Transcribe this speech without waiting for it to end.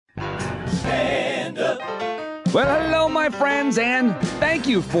Well, hello, my friends, and thank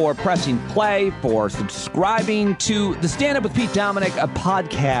you for pressing play, for subscribing to the Stand Up with Pete Dominic, a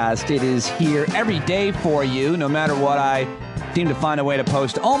podcast. It is here every day for you, no matter what. I seem to find a way to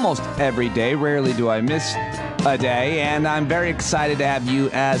post almost every day. Rarely do I miss a day, and I'm very excited to have you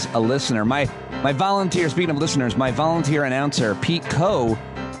as a listener. My volunteer, speaking of listeners, my volunteer announcer, Pete Coe,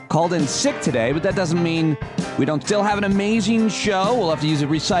 called in sick today, but that doesn't mean we don't still have an amazing show. We'll have to use a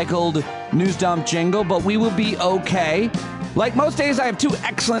recycled news dump jingle, but we will be okay. Like most days, I have two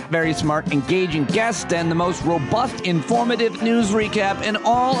excellent, very smart, engaging guests and the most robust, informative news recap in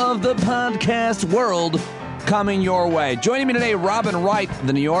all of the podcast world coming your way. Joining me today, Wright,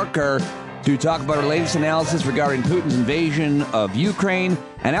 the New Yorker, to talk about our latest analysis regarding Putin's invasion of Ukraine.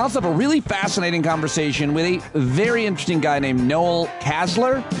 And I also have a really fascinating conversation with a very interesting guy named Noel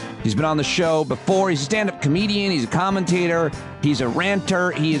Casler. He's been on the show before. He's a stand-up comedian. He's a commentator. He's a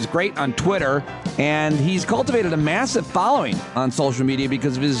ranter. He is great on Twitter. And he's cultivated a massive following on social media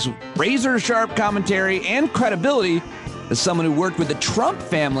because of his razor-sharp commentary and credibility as someone who worked with the Trump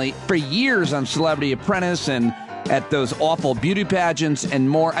family for years on Celebrity Apprentice and at those awful beauty pageants and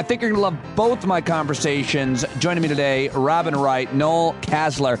more. I think you're going to love both my conversations. Joining me today, Wright, Noel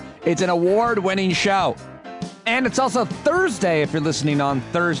Casler. It's an award-winning show. And it's also Thursday, if you're listening on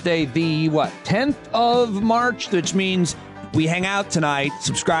Thursday, the, 10th of March, which means we hang out tonight.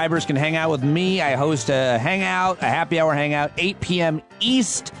 Subscribers can hang out with me. I host a hangout, a happy hour hangout, 8 p.m.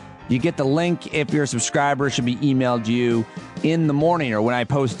 East. You get the link if you're a subscriber. It should be emailed you in the morning or when I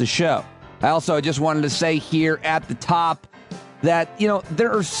post the show. I just wanted to say here at the top that,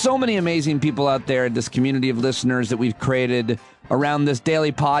 there are so many amazing people out there in this community of listeners that we've created around this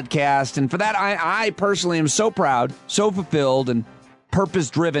daily podcast. And for that, I personally am so proud, so fulfilled, and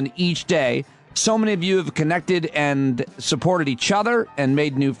purpose-driven each day. So many of you have connected and supported each other and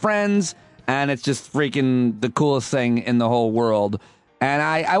made new friends. And it's just freaking the coolest thing in the whole world. And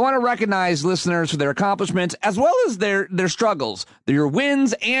I want to recognize listeners for their accomplishments as well as their struggles, your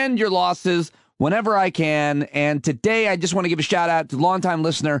wins and your losses whenever I can. And today I just want to give a shout out to longtime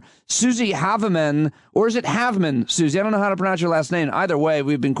listener Susie Haveman, or is it Haveman, Susie? I don't know how to pronounce your last name. Either way,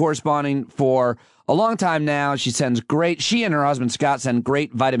 we've been corresponding for a long time now. She and her husband Scott send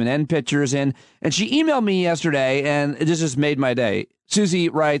great vitamin N pictures in. And she emailed me yesterday, and it just made my day. Susie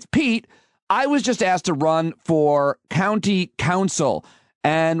writes, Pete, I was just asked to run for county council.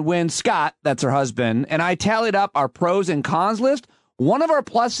 And when Scott, that's her husband, and I tallied up our pros and cons list, one of our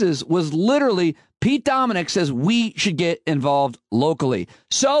pluses was literally Pete Dominic says we should get involved locally.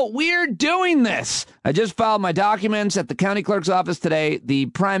 So we're doing this. I just filed my documents at the county clerk's office today. The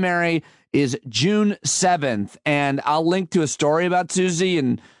primary is June 7th, and I'll link to a story about Susie.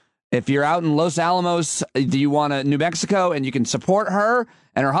 And if you're out in Los Alamos, do you want to New Mexico, and you can support her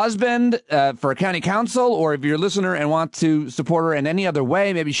and her husband for a county council, or if you're a listener and want to support her in any other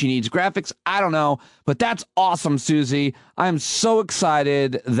way, maybe she needs graphics, I don't know. But that's awesome, Susie. I'm so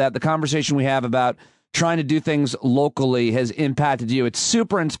excited that the conversation we have about trying to do things locally has impacted you. It's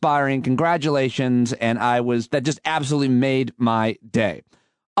super inspiring. Congratulations. And that just absolutely made my day.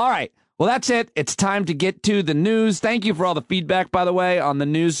 All right. Well, that's it. It's time to get to the news. Thank you for all the feedback, by the way, on the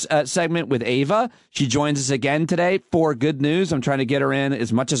news segment with Ava. She joins us again today for good news. I'm trying to get her in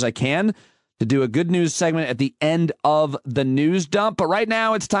as much as I can to do a good news segment at the end of the news dump. But right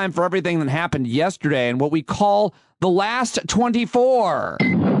now, it's time for everything that happened yesterday and what we call the last 24.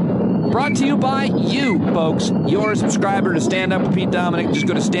 Brought to you by you, folks. You're a subscriber to Stand Up with Pete Dominic. Just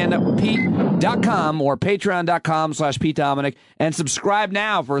go to standupwithpete.com or patreon.com/Pete Dominic and subscribe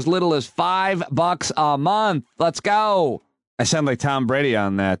now for as little as $5 a month. Let's go. I sound like Tom Brady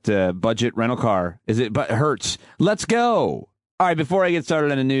on that budget rental car. But it hurts. Let's go. All right, before I get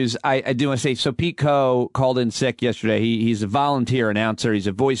started on the news, I do want to say, so Pete Coe called in sick yesterday. He's a volunteer announcer. He's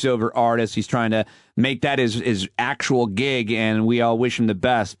a voiceover artist. He's trying to make that his actual gig, and we all wish him the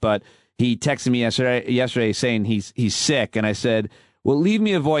best. But he texted me yesterday saying he's sick, and I said, well, leave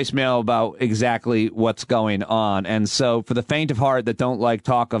me a voicemail about exactly what's going on. And so for the faint of heart that don't like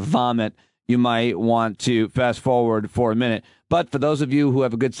talk of vomit, you might want to fast forward for a minute. But for those of you who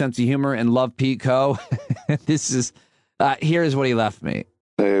have a good sense of humor and love Pete Coe, here's what he left me.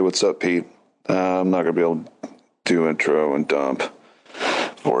 Hey, what's up, Pete? I'm not going to be able to do intro and dump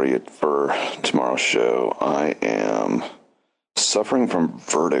for you for tomorrow's show. I am suffering from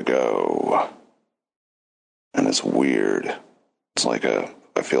vertigo, and it's weird. It's like I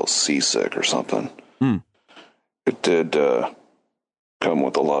feel seasick or something. It did come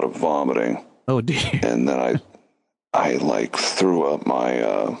with a lot of vomiting. Oh, dear. And then I like threw up my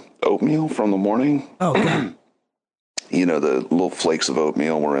oatmeal from the morning. Oh, God. the little flakes of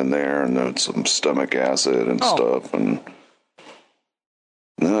oatmeal were in there, and there was some stomach acid and stuff. And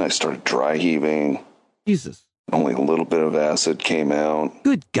then I started dry heaving. Jesus. Only a little bit of acid came out.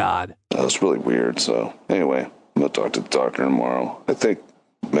 Good God. That was really weird. So anyway, I'm going to talk to the doctor tomorrow. I think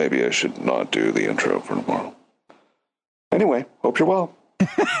maybe I should not do the intro for tomorrow. Anyway, hope you're well.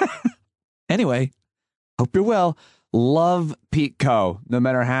 Anyway, hope you're well. Love Pete Coe, no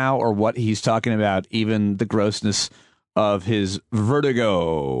matter how or what he's talking about, even the grossness of his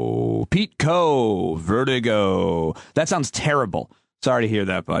vertigo. Pete Coe, vertigo. That sounds terrible. Sorry to hear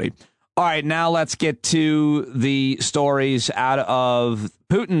that, buddy. All right, now let's get to the stories out of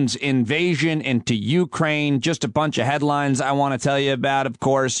Putin's invasion into Ukraine. Just a bunch of headlines I want to tell you about. Of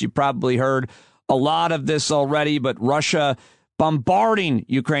course, you probably heard a lot of this already, but Russia bombarding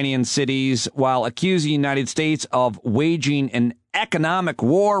Ukrainian cities while accusing the United States of waging an economic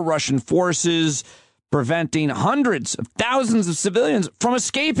war. Russian forces preventing hundreds of thousands of civilians from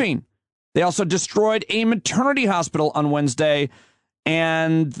escaping. They also destroyed a maternity hospital on Wednesday.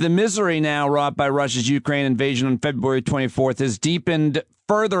 And the misery now wrought by Russia's Ukraine invasion on February 24th has deepened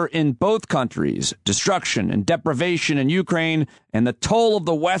further in both countries. Destruction and deprivation in Ukraine and the toll of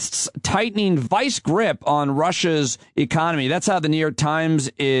the West's tightening vice grip on Russia's economy. That's how the New York Times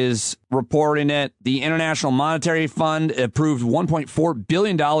is reporting it. The International Monetary Fund approved $1.4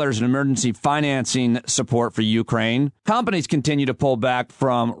 billion in emergency financing support for Ukraine. Companies continue to pull back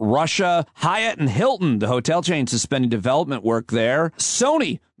from Russia. Hyatt and Hilton, the hotel chain, suspending development work there.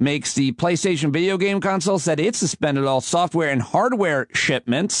 Sony makes the PlayStation video game console, said it suspended all software and hardware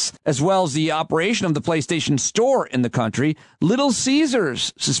shipments, as well as the operation of the PlayStation Store in the country. Little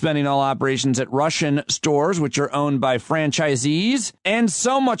Caesars suspending all operations at Russian stores, which are owned by franchisees, and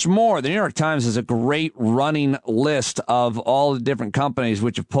so much more. The New York Times has a great running list of all the different companies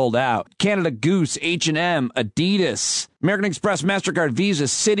which have pulled out. Canada Goose, H&M, Adidas, American Express, MasterCard, Visa,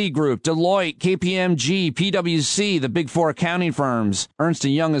 Citigroup, Deloitte, KPMG, PwC, the big four accounting firms, Ernst &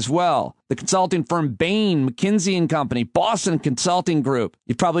 Young as well. The consulting firm Bain, McKinsey & Company, Boston Consulting Group.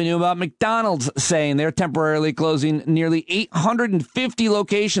 You probably knew about McDonald's saying they're temporarily closing nearly 850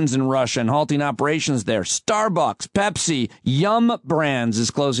 locations in Russia and halting operations there. Starbucks, Pepsi, Yum Brands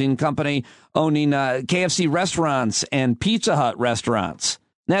is closing company owning KFC restaurants and Pizza Hut restaurants.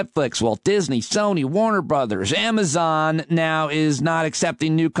 Netflix, Walt Disney, Sony, Warner Brothers, Amazon now is not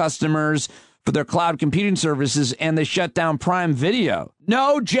accepting new customers for their cloud computing services, and they shut down Prime Video.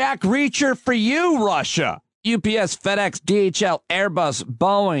 No Jack Reacher for you, Russia. UPS, FedEx, DHL, Airbus,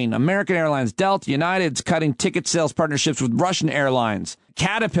 Boeing, American Airlines, Delta, United's cutting ticket sales partnerships with Russian airlines.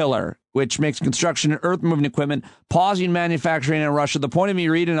 Caterpillar, which makes construction and earth-moving equipment, pausing manufacturing in Russia. The point of me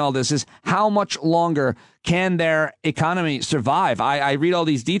reading all this is how much longer can their economy survive? I read all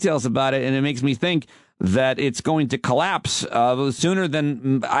these details about it, and it makes me think that it's going to collapse sooner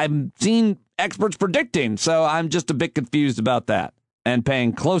than I've seen experts predicting. So I'm just a bit confused about that and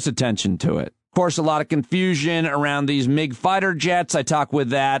paying close attention to it. Of course, a lot of confusion around these MiG fighter jets. I talked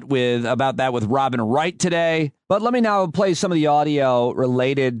about that with Robin Wright today. But let me now play some of the audio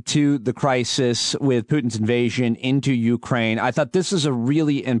related to the crisis with Putin's invasion into Ukraine. I thought this is a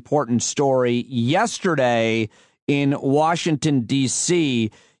really important story. Yesterday in Washington, D.C.,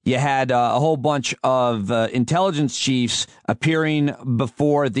 you had a whole bunch of intelligence chiefs appearing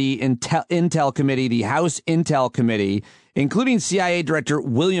before the Intel Committee, the House Intel Committee, including CIA Director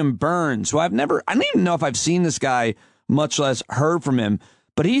William Burns, who I don't even know if I've seen this guy, much less heard from him.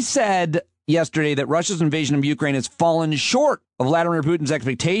 But he said yesterday that Russia's invasion of Ukraine has fallen short of Vladimir Putin's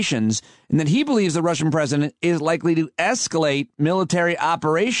expectations, and that he believes the Russian president is likely to escalate military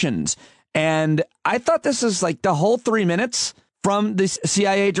operations. And I thought this is like the whole 3 minutes from the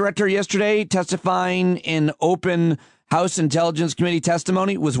CIA director yesterday testifying in open House Intelligence Committee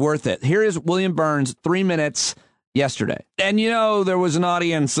testimony was worth it. Here is William Burns, 3 minutes yesterday. And, there was an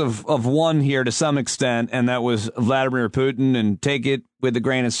audience of one here to some extent, and that was Vladimir Putin. And take it with a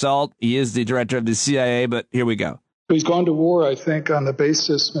grain of salt. He is the director of the CIA, but here we go. He's gone to war, I think, on the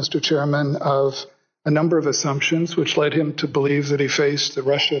basis, Mr. Chairman, of a number of assumptions which led him to believe that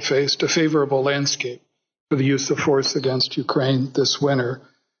Russia faced a favorable landscape for the use of force against Ukraine this winter.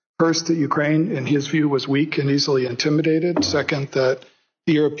 First, that Ukraine, in his view, was weak and easily intimidated. Second, that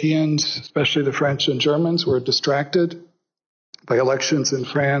the Europeans, especially the French and Germans, were distracted by elections in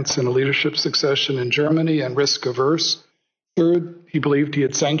France and a leadership succession in Germany and risk averse. Third, he believed he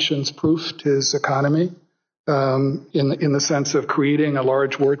had sanctions-proofed his economy in the sense of creating a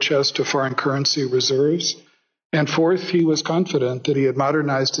large war chest of foreign currency reserves. And fourth, he was confident that he had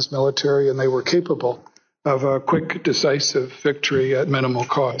modernized his military and they were capable of a quick, decisive victory at minimal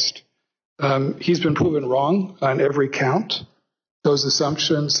cost. He's been proven wrong on every count. Those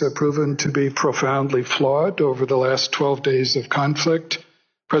assumptions have proven to be profoundly flawed over the last 12 days of conflict.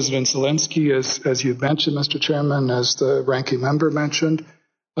 President Zelensky, as you mentioned, Mr. Chairman, as the ranking member mentioned,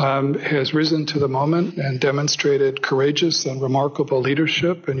 has risen to the moment and demonstrated courageous and remarkable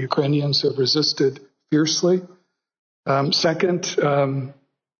leadership, and Ukrainians have resisted fiercely. Second, the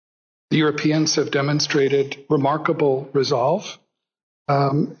Europeans have demonstrated remarkable resolve,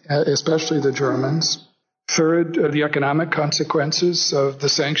 especially the Germans. Third, the economic consequences of the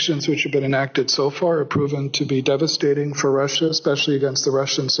sanctions which have been enacted so far are proven to be devastating for Russia, especially against the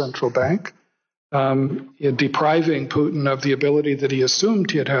Russian central bank, depriving Putin of the ability that he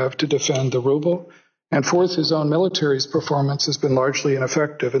assumed he'd have to defend the ruble. And fourth, his own military's performance has been largely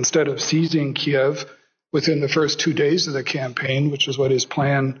ineffective. Instead of seizing Kiev within the first 2 days of the campaign, which is what his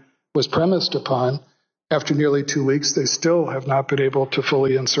plan was premised upon, after nearly 2 weeks, they still have not been able to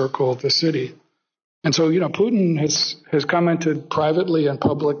fully encircle the city. And so, Putin has commented privately and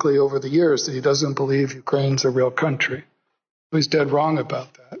publicly over the years that he doesn't believe Ukraine's a real country. He's dead wrong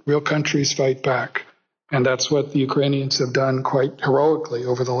about that. Real countries fight back. And that's what the Ukrainians have done quite heroically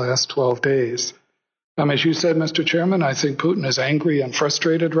over the last 12 days. As you said, Mr. Chairman, I think Putin is angry and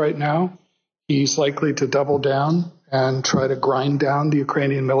frustrated right now. He's likely to double down and try to grind down the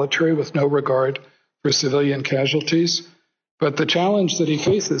Ukrainian military with no regard for civilian casualties. But the challenge that he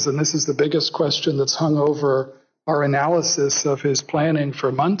faces, and this is the biggest question that's hung over our analysis of his planning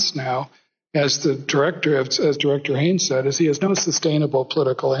for months now, as Director Haynes said, is he has no sustainable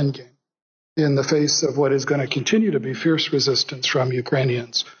political endgame in the face of what is going to continue to be fierce resistance from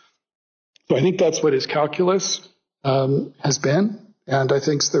Ukrainians. So I think that's what his calculus has been, and I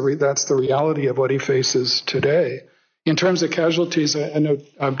think that's the reality of what he faces today. In terms of casualties, I know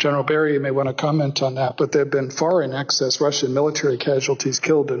General Barry may want to comment on that, but there have been far in excess Russian military casualties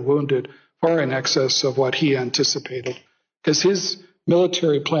killed and wounded, far in excess of what he anticipated, because his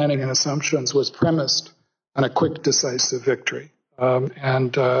military planning and assumptions was premised on a quick, decisive victory,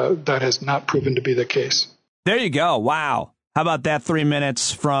 and that has not proven to be the case. There you go. Wow. How about that 3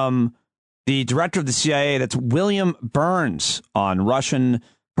 minutes from the director of the CIA? That's William Burns on Russian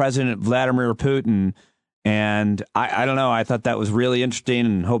President Vladimir Putin. And I don't know, I thought that was really interesting,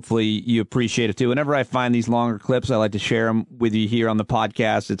 and hopefully you appreciate it too. Whenever I find these longer clips, I like to share them with you here on the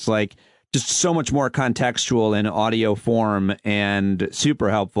podcast. It's like just so much more contextual in audio form and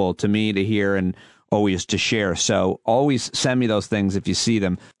super helpful to me to hear and always to share. So always send me those things if you see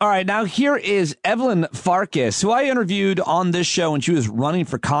them. All right, now here is Evelyn Farkas, who I interviewed on this show when she was running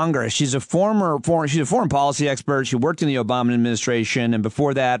for Congress. She's a she's a foreign policy expert. She worked in the Obama administration, and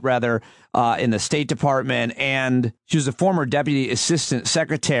before that, rather, in the State Department, and she was a former deputy assistant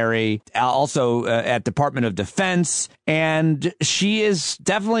secretary, also at Department of Defense, and she is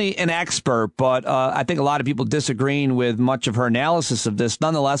definitely an expert, but I think a lot of people disagreeing with much of her analysis of this.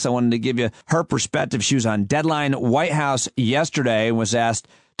 Nonetheless, I wanted to give you her perspective. She was on Deadline White House yesterday and was asked,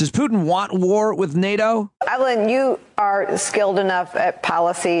 does Putin want war with NATO? Evelyn, you are skilled enough at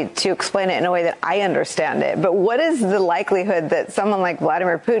policy to explain it in a way that I understand it. But what is the likelihood that someone like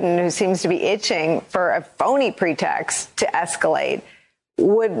Vladimir Putin, who seems to be itching for a phony pretext to escalate,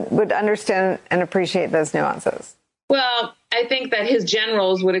 would understand and appreciate those nuances? Well, I think that his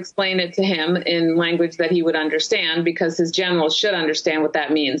generals would explain it to him in language that he would understand, because his generals should understand what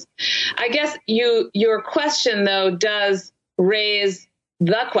that means. I guess your question, though, does raise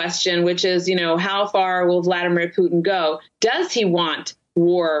the question, which is, how far will Vladimir Putin go? Does he want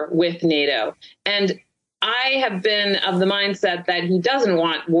war with NATO? And I have been of the mindset that he doesn't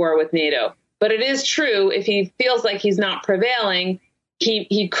want war with NATO. But it is true, if he feels like he's not prevailing,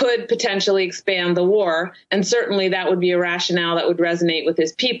 he could potentially expand the war. And certainly that would be a rationale that would resonate with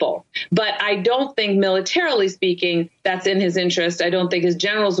his people. But I don't think, militarily speaking, that's in his interest. I don't think his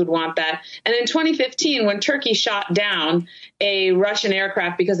generals would want that. And in 2015, when Turkey shot down a Russian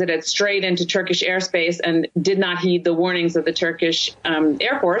aircraft because it had strayed into Turkish airspace and did not heed the warnings of the Turkish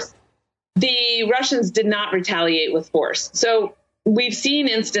Air Force, the Russians did not retaliate with force. So we've seen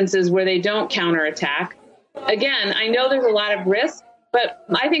instances where they don't counterattack. Again, I know there's a lot of risk, but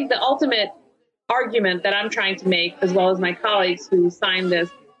I think the ultimate argument that I'm trying to make, as well as my colleagues who signed this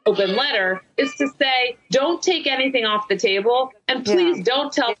open letter, is to say, don't take anything off the table, and please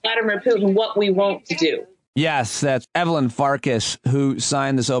don't tell Vladimir Putin what we won't do. Yes, that's Evelyn Farkas, who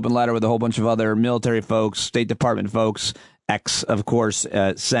signed this open letter with a whole bunch of other military folks, State Department folks, of course,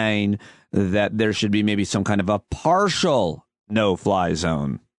 saying that there should be maybe some kind of a partial no-fly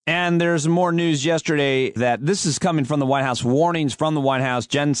zone. And there's more news yesterday that this is coming from the White House, warnings from the White House.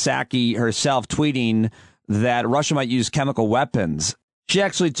 Jen Psaki herself tweeting that Russia might use chemical weapons. She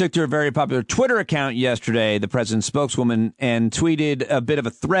actually took to her very popular Twitter account yesterday, the president's spokeswoman, and tweeted a bit of a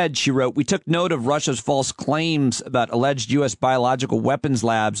thread. She wrote, "We took note of Russia's false claims about alleged U.S. biological weapons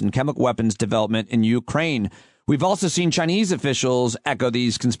labs and chemical weapons development in Ukraine. We've also seen Chinese officials echo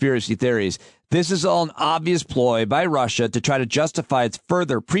these conspiracy theories. This is all an obvious ploy by Russia to try to justify its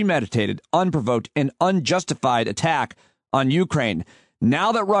further premeditated, unprovoked, and unjustified attack on Ukraine.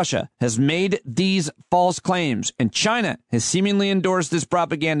 Now that Russia has made these false claims and China has seemingly endorsed this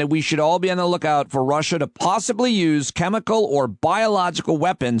propaganda, we should all be on the lookout for Russia to possibly use chemical or biological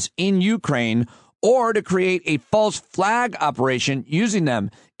weapons in Ukraine or to create a false flag operation using them.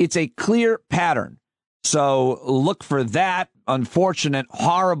 It's a clear pattern." So look for that unfortunate,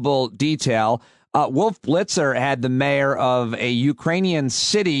 horrible detail. Wolf Blitzer had the mayor of a Ukrainian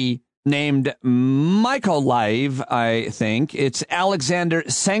city named Mykolaiv, I think. It's Alexander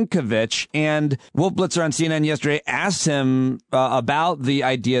Senkovich. And Wolf Blitzer on CNN yesterday asked him about the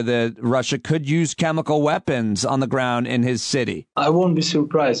idea that Russia could use chemical weapons on the ground in his city. I won't be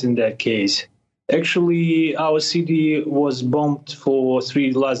surprised in that case. Actually, our city was bombed for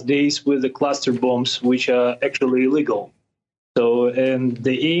 3 last days with the cluster bombs, which are actually illegal. So, and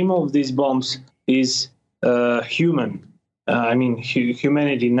the aim of these bombs is humanity,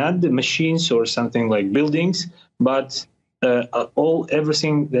 not the machines or something like buildings, but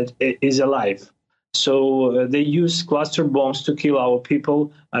everything that is alive. So they use cluster bombs to kill our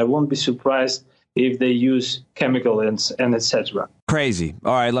people. I won't be surprised if they use chemical and etc. Crazy.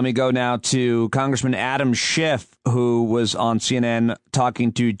 All right, let me go now to Congressman Adam Schiff, who was on CNN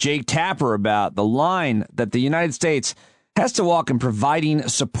talking to Jake Tapper about the line that the United States has to walk in providing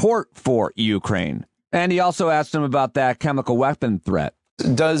support for Ukraine. And he also asked him about that chemical weapon threat.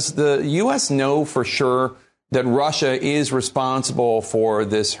 Does the U.S. know for sure that Russia is responsible for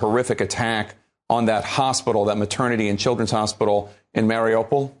this horrific attack on that hospital, that maternity and children's hospital in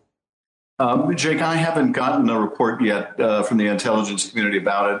Mariupol? Jake, I haven't gotten a report yet from the intelligence community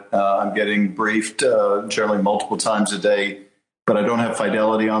about it. I'm getting briefed generally multiple times a day, but I don't have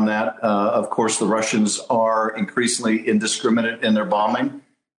fidelity on that. Of course, the Russians are increasingly indiscriminate in their bombing.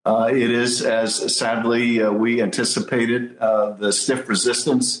 It is, as sadly we anticipated, the stiff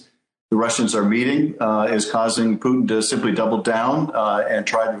resistance the Russians are meeting is causing Putin to simply double down and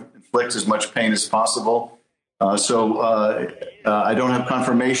try to inflict as much pain as possible. So I don't have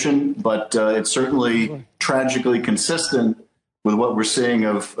confirmation, but it's certainly tragically consistent with what we're seeing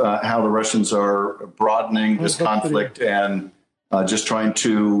of how the Russians are broadening this conflict and just trying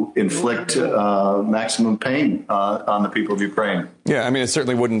to inflict maximum pain on the people of Ukraine. Yeah, I mean, it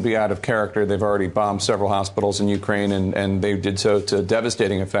certainly wouldn't be out of character. They've already bombed several hospitals in Ukraine, and they did so to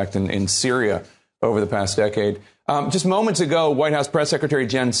devastating effect in Syria over the past decade. Just moments ago, White House Press Secretary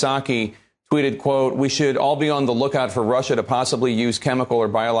Jen Psaki tweeted, quote, "We should all be on the lookout for Russia to possibly use chemical or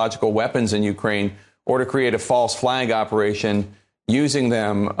biological weapons in Ukraine or to create a false flag operation using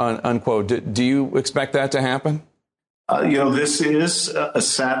them," unquote. Do you expect that to happen? This is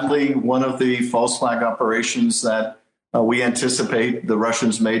sadly one of the false flag operations that we anticipate the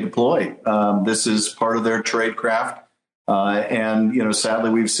Russians may deploy. This is part of their trade craft. And sadly,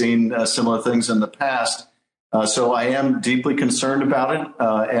 we've seen similar things in the past. So I am deeply concerned about it.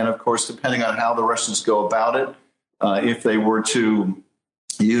 And of course, depending on how the Russians go about it, if they were to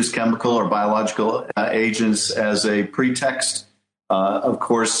use chemical or biological agents as a pretext, of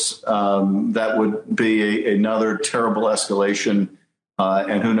course, that would be another terrible escalation.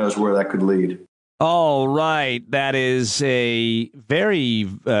 And who knows where that could lead. All right. That is a very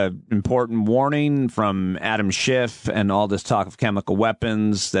important warning from Adam Schiff and all this talk of chemical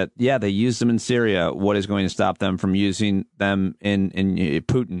weapons that, yeah, they use them in Syria. What is going to stop them from using them in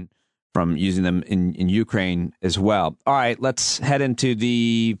Putin from using them in Ukraine as well? All right. Let's head into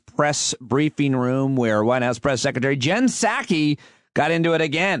the press briefing room where White House Press Secretary Jen Psaki got into it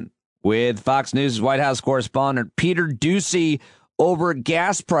again with Fox News' White House correspondent Peter Doocy over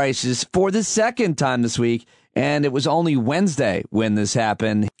gas prices for the second time this week. And it was only Wednesday when this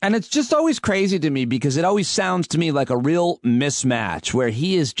happened. And it's just always crazy to me because it always sounds to me like a real mismatch where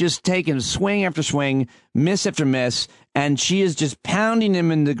he is just taking swing after swing, miss after miss, and she is just pounding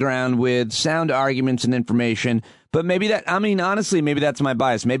him in the ground with sound arguments and information. But maybe honestly, maybe that's my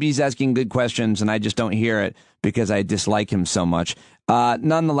bias. Maybe he's asking good questions and I just don't hear it because I dislike him so much.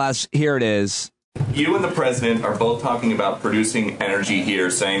 Nonetheless, here it is. You and the president are both talking about producing energy here,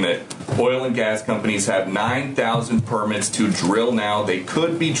 saying that oil and gas companies have 9,000 permits to drill now. They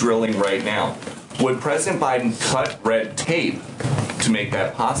could be drilling right now. Would President Biden cut red tape to make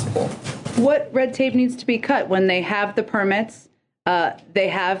that possible? What red tape needs to be cut when they have the permits? They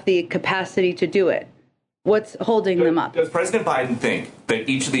have the capacity to do it. What's holding them up? Does President Biden think that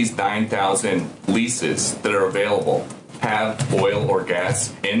each of these 9,000 leases that are available have oil or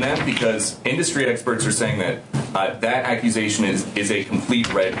gas in them? Because industry experts are saying that that accusation is a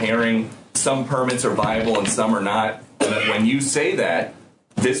complete red herring. Some permits are viable and some are not. And that when you say that,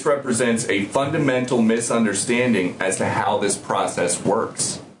 this represents a fundamental misunderstanding as to how this process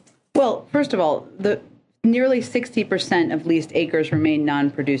works. Well, first of all, nearly 60% of leased acres remain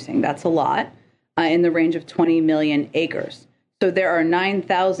non-producing. That's a lot, in the range of 20 million acres. So there are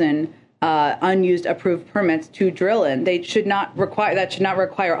 9,000 unused approved permits to drill in. That should not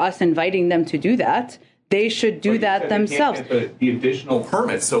require us inviting them to do that. They should do that themselves. The additional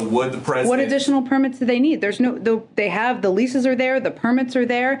permits. So would the president? What additional permits do they need? They have the leases are there, the permits are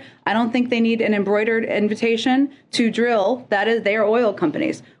there. I don't think they need an embroidered invitation to drill. They are oil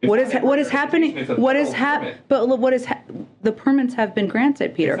companies. What is happening? The permits have been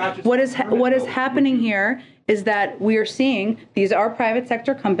granted, Peter. What is happening here is that we are seeing these are private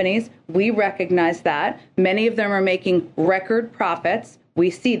sector companies. We recognize that many of them are making record profits. We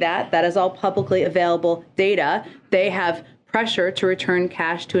see that. That is all publicly available data. They have pressure to return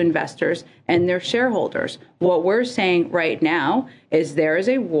cash to investors and their shareholders. What we're saying right now is there is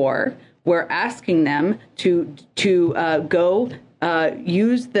a war. We're asking them to go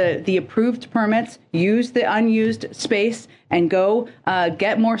use the approved permits, use the unused space, and go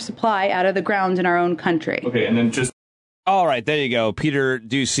get more supply out of the ground in our own country. Okay, and then just... All right, there you go. Peter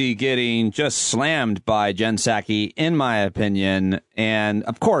Doocy getting just slammed by Jen Psaki, in my opinion. And,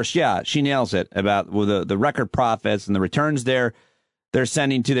 of course, yeah, she nails it about the record profits and the returns they're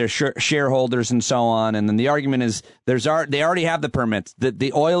sending to their shareholders and so on. And then the argument is they already have the permits.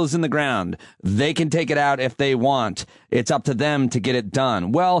 The oil is in the ground. They can take it out if they want. It's up to them to get it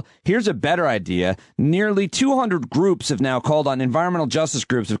done. Well, here's a better idea. Nearly 200 groups have now called on, environmental justice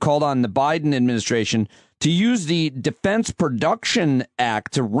groups have called on the Biden administration to use the Defense Production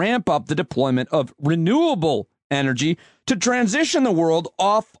Act to ramp up the deployment of renewable energy to transition the world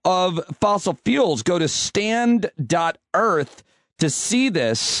off of fossil fuels. Go to stand.earth to see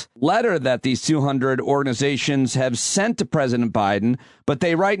this letter that these 200 organizations have sent to President Biden. But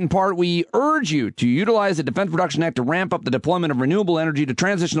they write in part, we urge you to utilize the Defense Production Act to ramp up the deployment of renewable energy to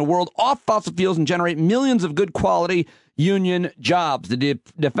transition the world off fossil fuels and generate millions of good quality union jobs. The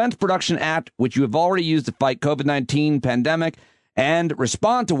Defense Production Act, which you have already used to fight COVID-19 pandemic and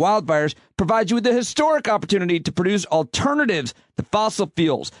respond to wildfires, provides you with the historic opportunity to produce alternatives to fossil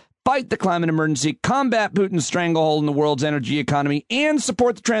fuels, fight the climate emergency, combat Putin's stranglehold in the world's energy economy, and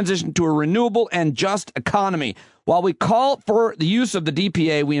support the transition to a renewable and just economy. While we call for the use of the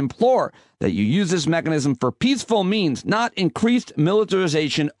DPA, we implore that you use this mechanism for peaceful means, not increased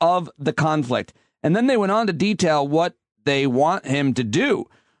militarization of the conflict. And then they went on to detail what they want him to do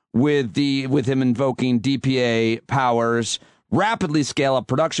with him invoking DPA powers, rapidly scale up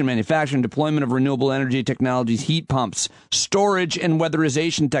production, manufacturing, deployment of renewable energy technologies, heat pumps, storage and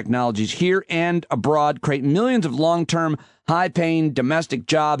weatherization technologies here and abroad, create millions of long-term, high-paying domestic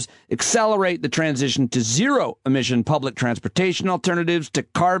jobs, accelerate the transition to zero-emission public transportation alternatives, to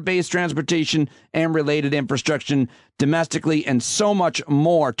car-based transportation and related infrastructure domestically, and so much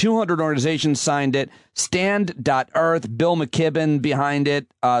more. 200 organizations signed it. Stand.earth, Bill McKibben behind it,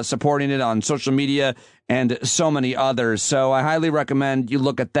 supporting it on social media, and so many others. So I highly recommend you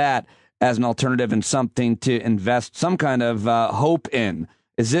look at that as an alternative and something to invest some kind of hope in.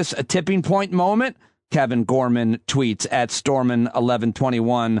 Is this a tipping point moment? Kevin Gorman tweets at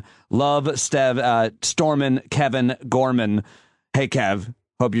Stormin1121. Love Stormin Kevin Gorman. Hey, Kev,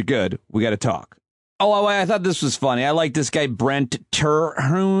 hope you're good. We got to talk. Oh, I thought this was funny. I like this guy, Brent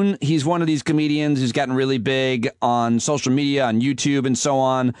Terhune. He's one of these comedians who's gotten really big on social media, on YouTube and so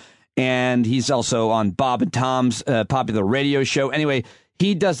on. And he's also on Bob and Tom's popular radio show. Anyway,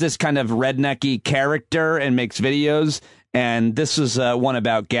 he does this kind of rednecky character and makes videos. And this was one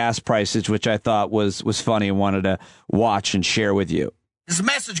about gas prices, which I thought was funny and wanted to watch and share with you. This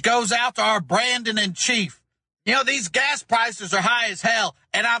message goes out to our Brandon in chief. You know, these gas prices are high as hell,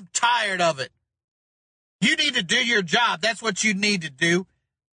 and I'm tired of it. You need to do your job. That's what you need to do.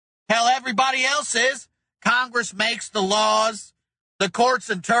 Hell, everybody else is. Congress makes the laws, the courts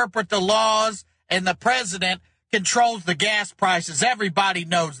interpret the laws, and the president controls the gas prices. Everybody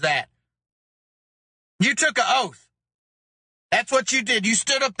knows that. You took an oath. That's what you did. You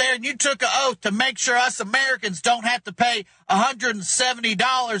stood up there and you took an oath to make sure us Americans don't have to pay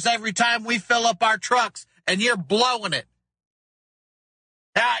 $170 every time we fill up our trucks, and you're blowing it.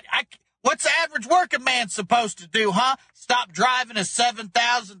 What's the average working man supposed to do, huh? Stop driving a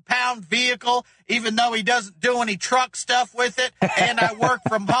 7,000-pound vehicle, even though he doesn't do any truck stuff with it, and I work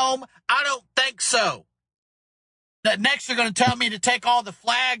from home? I don't think so. Next, you're going to tell me to take all the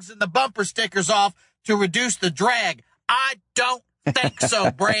flags and the bumper stickers off to reduce the drag. I don't think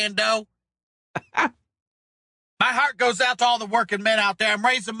so, Brando. My heart goes out to all the working men out there. I'm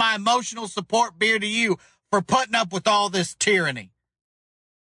raising my emotional support beer to you for putting up with all this tyranny.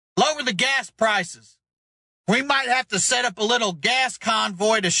 Lower the gas prices. We might have to set up a little gas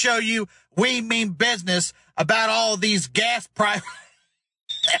convoy to show you we mean business about all these gas prices.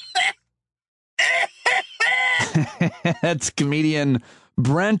 That's comedian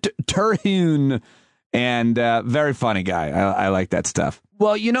Brent Terhune, and very funny guy. I like that stuff.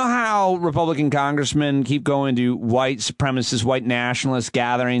 Well, you know how Republican congressmen keep going to white supremacist, white nationalist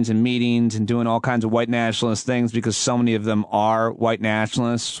gatherings and meetings and doing all kinds of white nationalist things because so many of them are white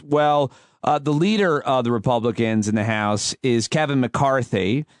nationalists? Well, the leader of the Republicans in the House is Kevin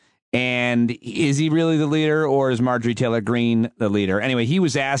McCarthy. And is he really the leader, or is Marjorie Taylor Greene the leader? Anyway, he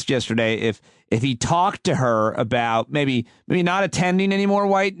was asked yesterday if he talked to her about maybe not attending any more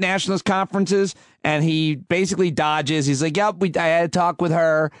white nationalist conferences, and he basically dodges. He's like, "Yep, I had a talk with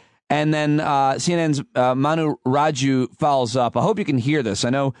her," and then CNN's Manu Raju follows up. I hope you can hear this. I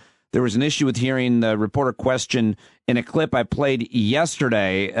know there was an issue with hearing the reporter question in a clip I played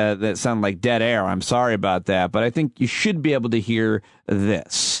yesterday that sounded like dead air. I'm sorry about that, but I think you should be able to hear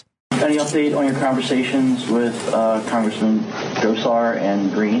this. Any update on your conversations with Congressman Gosar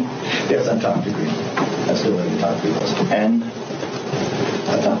and Green? Yes, I'm talking to Green. I still haven't talked to him. And?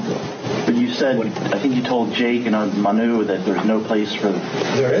 I talked to him. But you said, I think you told Jake and Manu that there's no place for...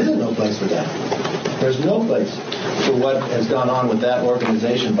 There isn't no place for that. There's no place for what has gone on with that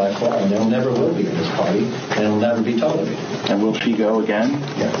organization by far, and there never will be in this party, and it will never be tolerated. And will she go again?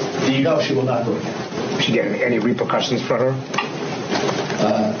 Yes. Do you know she will not go again? Will she get any repercussions for her?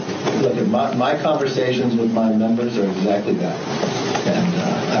 Look, my conversations with my members are exactly that, and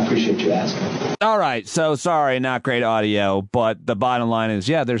I appreciate you asking. All right, so sorry, not great audio, but the bottom line is,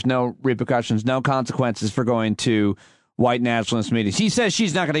 yeah, there's no repercussions, no consequences for going to white nationalist meetings. He says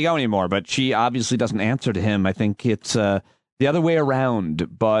she's not going to go anymore, but she obviously doesn't answer to him. I think it's the other way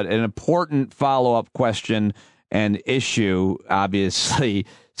around, but an important follow-up question and issue, obviously,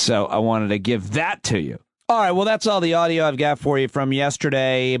 so I wanted to give that to you. All right, well, that's all the audio I've got for you from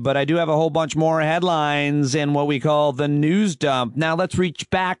yesterday, but I do have a whole bunch more headlines in what we call the news dump. Now, let's reach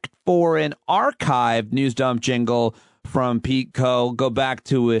back for an archived news dump jingle from Pete Coe. Go back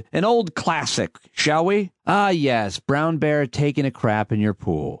to an old classic, shall we? Ah, yes, brown bear taking a crap in your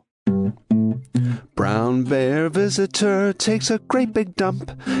pool. Brown bear visitor takes a great big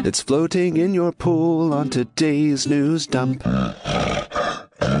dump. It's floating in your pool on today's news dump.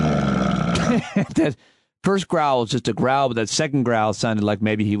 That first growl was just a growl, but that second growl sounded like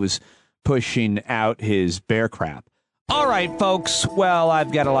maybe he was pushing out his bear crap. All right, folks. Well,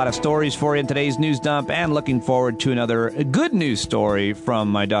 I've got a lot of stories for you in today's news dump, and looking forward to another good news story from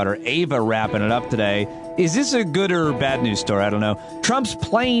my daughter Ava wrapping it up today. Is this a good or bad news story? I don't know. Trump's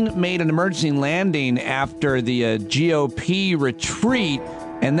plane made an emergency landing after the GOP retreat,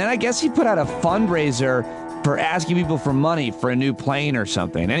 and then I guess he put out a fundraiser for asking people for money for a new plane or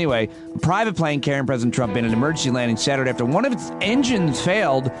something. Anyway, a private plane carrying President Trump made an emergency landing Saturday after one of its engines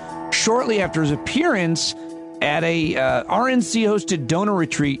failed shortly after his appearance at a RNC-hosted donor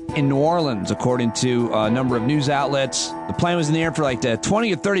retreat in New Orleans, according to a number of news outlets. The plane was in the air for like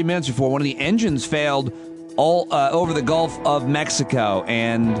 20 or 30 minutes before one of the engines failed all over the Gulf of Mexico,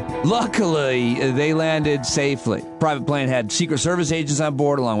 and luckily they landed safely. Private plane had Secret Service agents on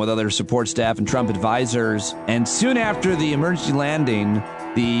board along with other support staff and Trump advisors, and soon after the emergency landing,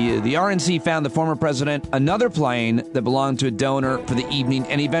 the RNC found the former president another plane that belonged to a donor for the evening,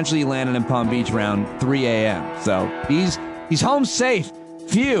 and eventually landed in Palm Beach around 3 a.m. So he's home safe.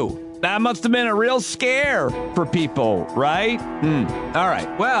 Phew. That must have been a real scare for people, right? All right.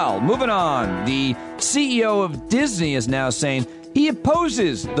 Well, moving on. The CEO of Disney is now saying he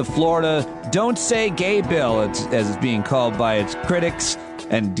opposes the Florida Don't Say Gay bill, as it's being called by its critics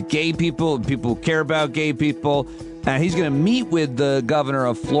and gay people, and people who care about gay people. And he's going to meet with the governor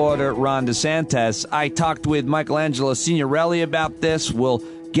of Florida, Ron DeSantis. I talked with Michelangelo Signorelli about this. We'll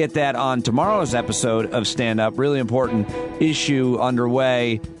get that on tomorrow's episode of Stand Up. Really important issue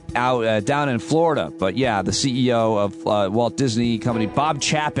underway out down in Florida. But yeah, the CEO of Walt Disney Company, Bob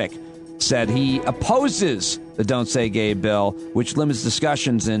Chapek, said he opposes the Don't Say Gay bill, which limits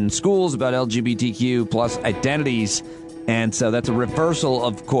discussions in schools about LGBTQ plus identities. And so that's a reversal,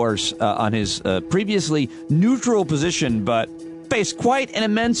 of course, on his previously neutral position, but faced quite an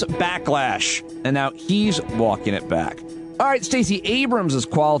immense backlash. And now he's walking it back. All right, Stacey Abrams is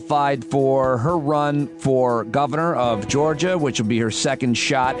qualified for her run for governor of Georgia, which will be her second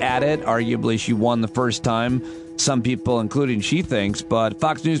shot at it. Arguably, she won the first time. some people, including she thinks. But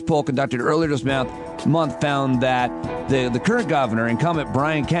Fox News poll conducted earlier this month found that the current governor, incumbent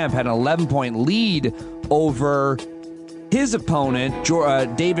Brian Kemp, had an 11-point lead over his opponent,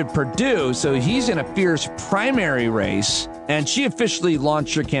 David Perdue. So he's in a fierce primary race. And she officially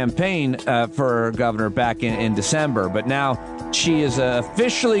launched her campaign for governor back in December. But now she is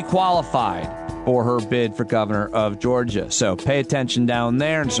officially qualified for her bid for governor of Georgia. So pay attention down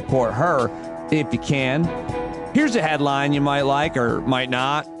there and support her if you can. Here's a headline you might like or might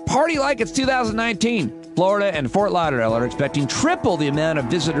not. Party like it's 2019. Florida and Fort Lauderdale are expecting triple the amount of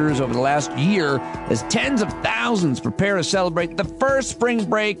visitors over the last year as tens of thousands prepare to celebrate the first spring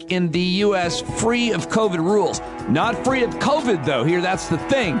break in the U.S. free of COVID rules. Not free of COVID, though. Here, that's the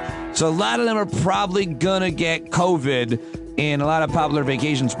thing. So a lot of them are probably going to get COVID in a lot of popular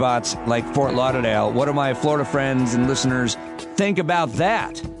vacation spots like Fort Lauderdale. What do my Florida friends and listeners think about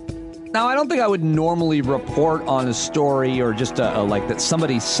that? Now, I don't think I would normally report on a story or just like that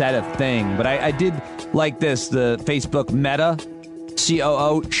somebody said a thing, but I did like this. The Facebook Meta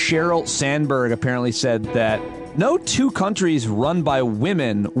COO Sheryl Sandberg apparently said that no two countries run by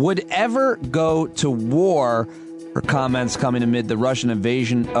women would ever go to war. Her comments coming amid the Russian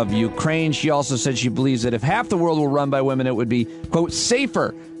invasion of Ukraine. She also said she believes that if half the world were run by women, it would be, quote,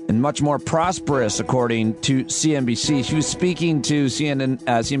 safer and much more prosperous, according to CNBC. She was speaking to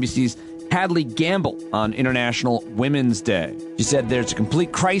CNBC's Hadley Gamble on International Women's Day. She said there's a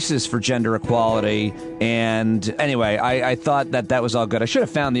complete crisis for gender equality. And anyway, I thought that was all good. I should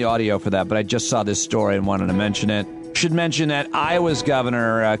have found the audio for that, but I just saw this story and wanted to mention it. Should mention that Iowa's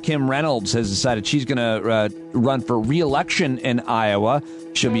governor, Kim Reynolds, has decided she's going to run for re-election in Iowa.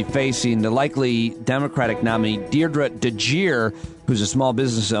 She'll be facing the likely Democratic nominee, Deirdre DeGeer, who's a small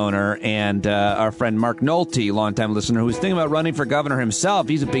business owner, and our friend Mark Nolte, longtime listener, who's thinking about running for governor himself.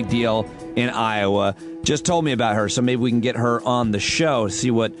 He's a big deal in Iowa. Just told me about her, so maybe we can get her on the show to see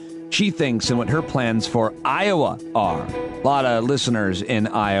what she thinks and what her plans for Iowa are. A lot of listeners in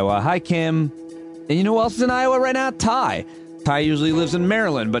Iowa. Hi, Kim. And you know who else is in Iowa right now? Ty. Ty usually lives in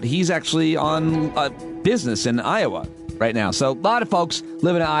Maryland, but he's actually on business in Iowa right now. So a lot of folks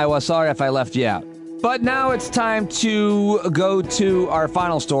living in Iowa. Sorry if I left you out. But now it's time to go to our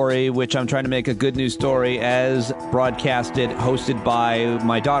final story, which I'm trying to make a good news story as broadcasted, hosted by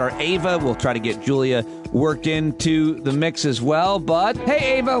my daughter, Ava. We'll try to get Julia worked into the mix as well. But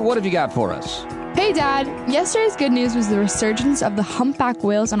hey, Ava, what have you got for us? Hey, Dad. Yesterday's good news was the resurgence of the humpback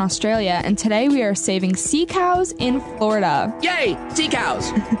whales in Australia, and today we are saving sea cows in Florida. Yay! Sea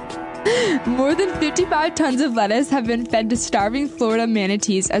cows! More than 55 tons of lettuce have been fed to starving Florida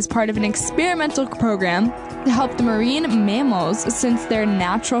manatees as part of an experimental program to help the marine mammals since their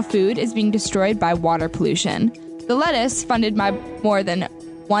natural food is being destroyed by water pollution. The lettuce, funded by more than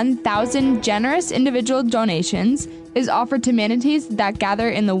 1,000 generous individual donations, is offered to manatees that gather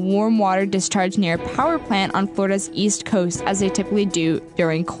in the warm water discharge near a power plant on Florida's east coast, as they typically do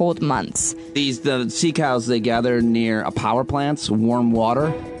during cold months. The sea cows, they gather near a power plant's warm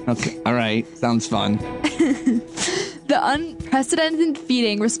water? Okay, all right, sounds fun. The unprecedented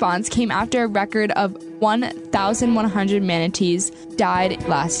feeding response came after a record of 1,100 manatees died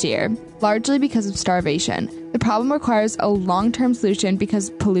last year, largely because of starvation. The problem requires a long-term solution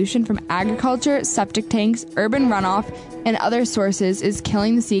because pollution from agriculture, septic tanks, urban runoff, and other sources is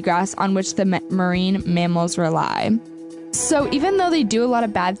killing the seagrass on which the marine mammals rely. So even though they do a lot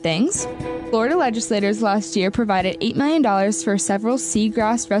of bad things, Florida legislators last year provided $8 million for several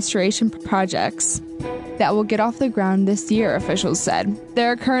seagrass restoration projects that will get off the ground this year, officials said.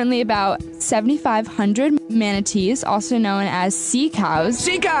 There are currently about 7,500 manatees, also known as sea cows.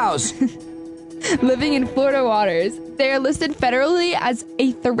 Sea cows! Living in Florida waters. They are listed federally as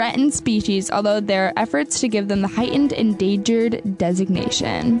a threatened species, although there are efforts to give them the heightened endangered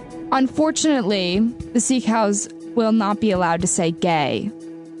designation. Unfortunately, the sea cows will not be allowed to say gay.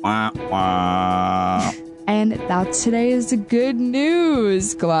 Wah, wah. And that's today's good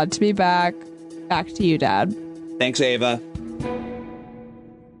news. Glad to be back. Back to you, Dad. Thanks, Ava.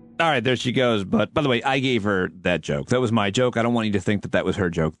 All right, there she goes. But by the way, I gave her that joke. That was my joke. I don't want you to think that was her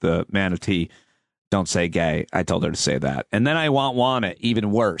joke. The manatee, don't say gay. I told her to say that. And then I want it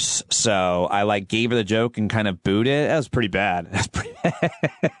even worse. So I gave her the joke and kind of booed it. That was pretty bad. That's pretty bad.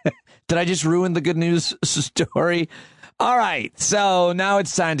 Did I just ruin the good news story? All right, so now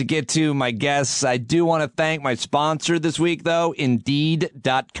it's time to get to my guests. I do want to thank my sponsor this week, though,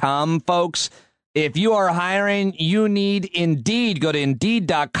 Indeed.com, folks. If you are hiring, you need Indeed. Go to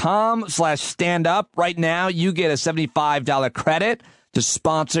Indeed.com/standup. Right now, you get a $75 credit to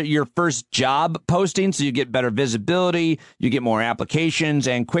sponsor your first job posting so you get better visibility, you get more applications,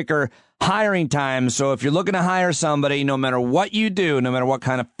 and quicker hiring times. So if you're looking to hire somebody, no matter what you do, no matter what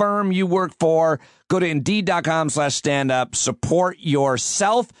kind of firm you work for, go to Indeed.com/standup. Support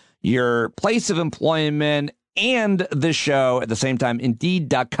yourself, your place of employment, and the show at the same time.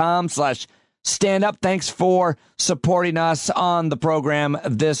 Indeed.com/standup. Thanks for supporting us on the program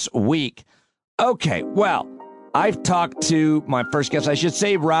this week. Okay, well, I've talked to my first guest. I should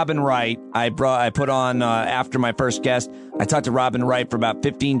say Robin Wright. I put on after my first guest. I talked to Robin Wright for about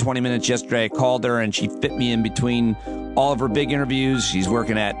 15, 20 minutes yesterday. I called her, and she fit me in between all of her big interviews. She's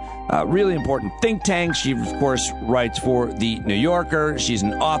working at really important think tanks. She, of course, writes for The New Yorker. She's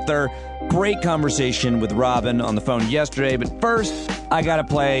an author. Great conversation with Robin on the phone yesterday. But first, I got to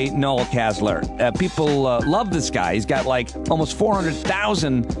play Noel Casler. People love this guy. He's got like almost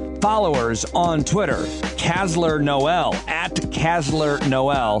 400,000 followers on Twitter. Casler Noel, at Casler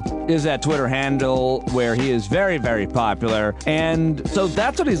Noel, is that Twitter handle where he is very, very popular. And so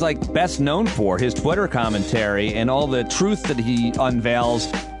that's what he's like best known for, his Twitter commentary and all the truth that he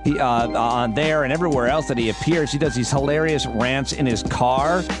unveils on there and everywhere else that he appears. He does these hilarious rants in his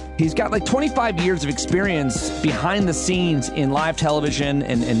car. He's got like 25 years of experience behind the scenes in live television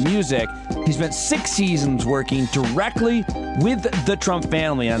and music. He spent 6 seasons working directly with the Trump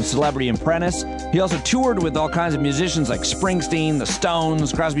family on Celebrity Apprentice. He also toured with all kinds of musicians like Springsteen, the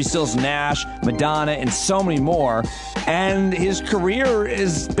Stones, Crosby, Stills, Nash, Madonna, and so many more. And his career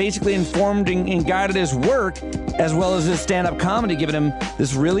is basically informed and guided his work as well as his stand-up comedy, giving him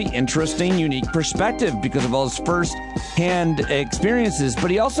this really interesting, unique perspective because of all his first-hand experiences.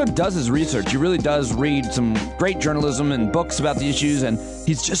 But he also does his research. He really does read some great journalism and books about the issues, and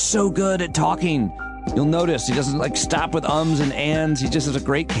he's just so good at talking. You'll notice he doesn't like stop with ums and ands. He just has a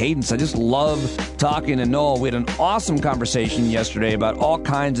great cadence. I just love talking to Noel. We had an awesome conversation yesterday about all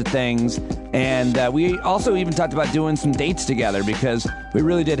kinds of things. And we also even talked about doing some dates together because we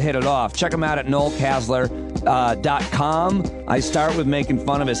really did hit it off. Check him out at noelcasler.com. I start with making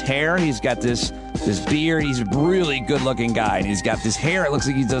fun of his hair. He's got this beard. He's a really good-looking guy. And he's got this hair. It looks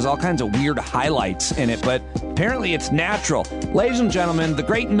like he does all kinds of weird highlights in it, but apparently it's natural. Ladies and gentlemen, the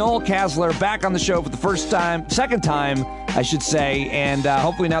great Noel Casler back on the show for the second time, I should say, and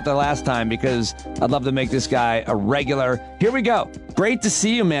hopefully not the last time because I'd love to make this guy a regular. Here we go. Great to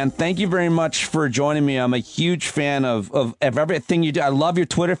see you, man. Thank you very much for joining me. I'm a huge fan of everything you do. I love your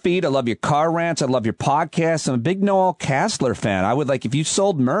Twitter feed. I love your car rants. I love your podcast. I'm a big Noel Casler fan. I would like, if you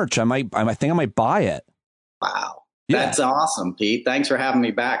sold merch, I think I might buy it. Wow. Yeah. That's awesome, Pete. Thanks for having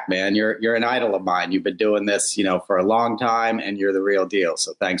me back, man. You're an idol of mine. You've been doing this, for a long time, and you're the real deal.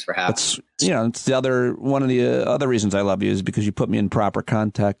 So thanks for having me. It's one of the other reasons I love you is because you put me in proper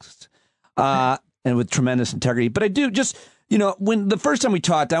context and with tremendous integrity. But I do just, when the first time we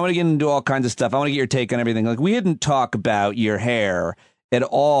talked, I want to get into all kinds of stuff. I want to get your take on everything. Like, we didn't talk about your hair at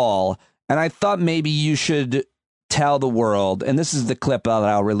all, and I thought maybe you should tell the world. And this is the clip that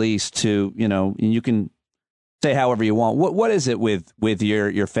I'll release to, and you can say however you want. What is it with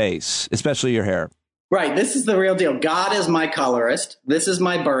your face, especially your hair? Right. This is the real deal. God is my colorist. This is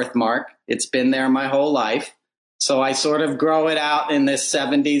my birthmark. It's been there my whole life. So I sort of grow it out in this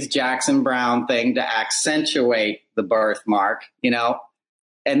 70s Jackson Brown thing to accentuate the birthmark, And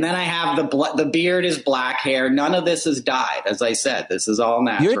then I have the beard is black hair. None of this is dyed. As I said, this is all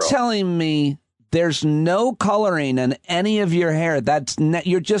natural. You're telling me there's no coloring in any of your hair.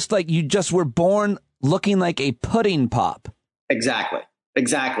 You're just like, you just were born looking like a pudding pop. Exactly.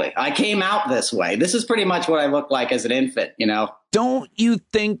 I came out this way. This is pretty much what I looked like as an infant, Don't you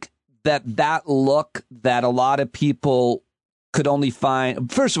think that look that a lot of people could only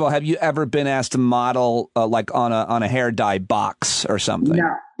find? First of all, have you ever been asked to model like on a hair dye box or something?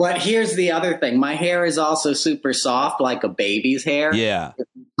 No. But here's the other thing. My hair is also super soft, like a baby's hair. Yeah. If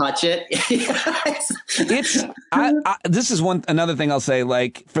you touch it. This is another thing I'll say,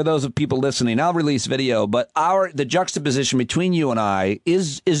 like, for those of people listening, I'll release video, but the juxtaposition between you and I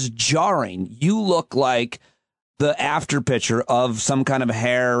is jarring. You look like the after picture of some kind of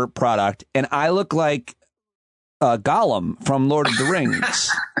hair product, and I look like Gollum from Lord of the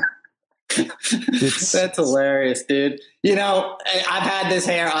Rings. That's hilarious, dude. I've had this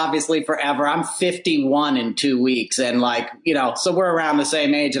hair obviously forever. I'm 51 in 2 weeks. And so we're around the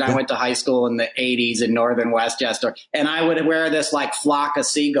same age. And I went to high school in the 80s in northern Westchester. And I would wear this like flock of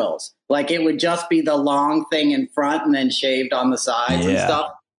seagulls. Like it would just be the long thing in front and then shaved on the sides and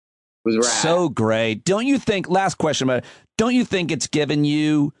stuff. It was rad. So great. Don't you think, last question about it, don't you think it's given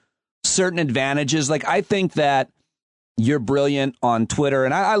you certain advantages? Like, I think that you're brilliant on Twitter,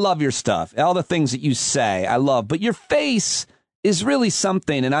 and I love your stuff. All the things that you say, I love. But your face is really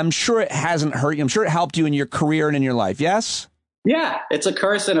something, and I'm sure it hasn't hurt you. I'm sure it helped you in your career and in your life. Yes? Yeah, it's a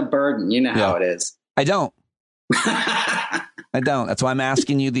curse and a burden. You know how it is. I don't. I don't. That's why I'm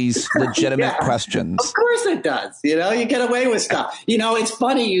asking you these legitimate questions. Of course it does. You know, you get away with stuff. You know, it's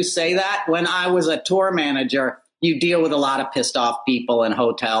funny you say that. When I was a tour manager, you deal with a lot of pissed off people in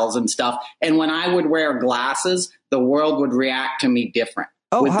hotels and stuff. And when I would wear glasses, the world would react to me different.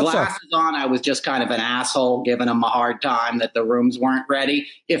 Oh, with how glasses on, I was just kind of an asshole, giving them a hard time that the rooms weren't ready.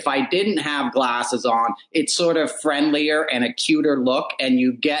 If I didn't have glasses on, it's sort of friendlier and a cuter look, and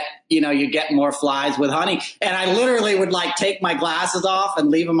you get more flies with honey. And I literally would like take my glasses off and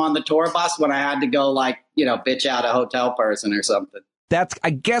leave them on the tour bus when I had to go bitch out a hotel person or something. I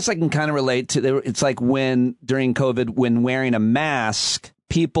guess I can kind of relate to, it's like when during COVID, when wearing a mask,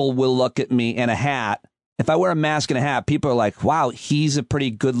 people will look at me in a hat. If I wear a mask and a hat, people are like, wow, he's a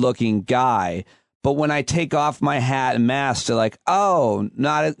pretty good looking guy. But when I take off my hat and mask, they're like, oh,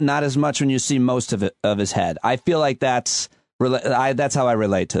 not as much when you see most of his head. I feel like that's how I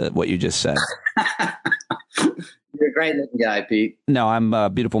relate to what you just said. You're a great looking guy, Pete. No, I'm a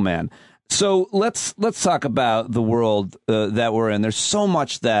beautiful man. So let's talk about the world that we're in. There's so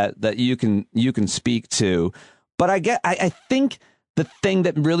much that you can speak to. But I think the thing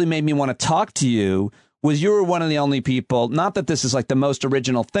that really made me want to talk to you was you were one of the only people, not that this is like the most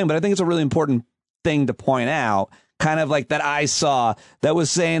original thing, but I think it's a really important thing to point out, kind of like that I saw that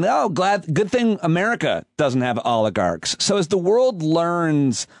was saying, oh, good thing America doesn't have oligarchs. So as the world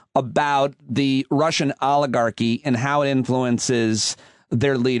learns about the Russian oligarchy and how it influences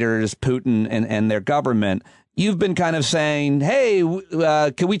their leaders, Putin and their government, you've been kind of saying, hey,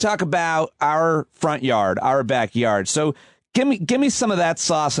 can we talk about our front yard, our backyard? So Give me some of that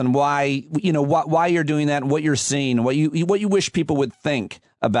sauce and why you're doing that and what you're seeing, what you wish people would think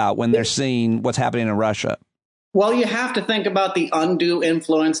about when they're seeing what's happening in Russia. Well, you have to think about the undue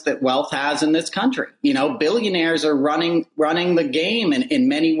influence that wealth has in this country. You know, billionaires are running the game in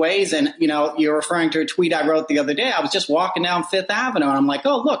many ways. And, you know, you're referring to a tweet I wrote the other day. I was just walking down Fifth Avenue and I'm like,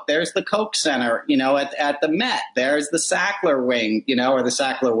 oh, look, there's the Koch Center, you know, at the Met. There's the Sackler Wing, you know, or the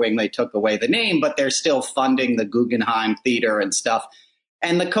Sackler Wing. They took away the name, but they're still funding the Guggenheim Theater and stuff.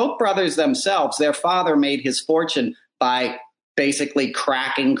 And the Koch brothers themselves, their father made his fortune by basically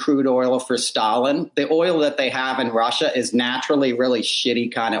cracking crude oil for Stalin. The oil that they have in Russia is naturally really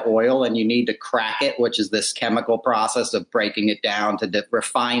shitty kind of oil, and you need to crack it, which is this chemical process of breaking it down to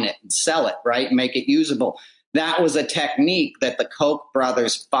refine it and sell it, right? Make it usable. That was a technique that the Koch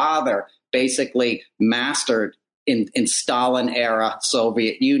brothers' father basically mastered in Stalin-era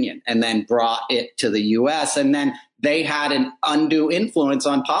Soviet Union and then brought it to the U.S. And then they had an undue influence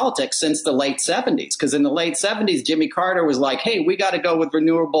on politics since the late 70s, because in the late 70s, Jimmy Carter was like, hey, we got to go with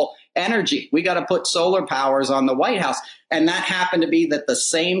renewable energy. We got to put solar powers on the White House. And that happened to be at the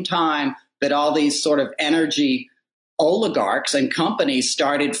same time that all these sort of energy oligarchs and companies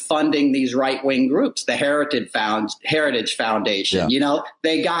started funding these right-wing groups, the Heritage Foundation. Yeah. You know,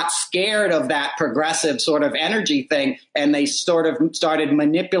 they got scared of that progressive sort of energy thing, and they sort of started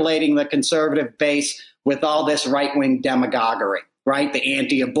manipulating the conservative base with all this right-wing demagoguery, right? The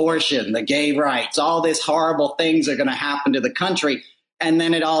anti-abortion, the gay rights, all these horrible things are going to happen to the country. And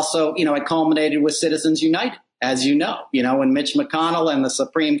then it also, you know, it culminated with Citizens United, as you know, when Mitch McConnell and the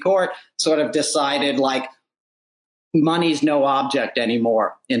Supreme Court sort of decided, like, money's no object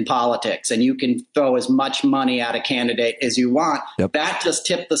anymore in politics, and you can throw as much money at a candidate as you want. Yep. That just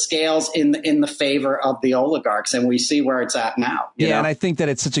tipped the scales in the favor of the oligarchs, and we see where it's at now. You know? And I think that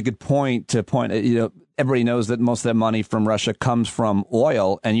it's such a good point to point. You know, everybody knows that most of that money from Russia comes from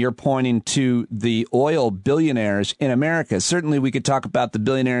oil, and you're pointing to the oil billionaires in America. Certainly, we could talk about the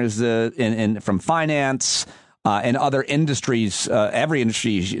billionaires from finance. And other industries, every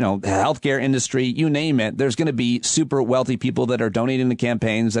industry, you know, the healthcare industry, you name it, there's going to be super wealthy people that are donating to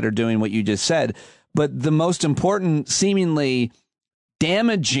campaigns that are doing what you just said. But the most important, seemingly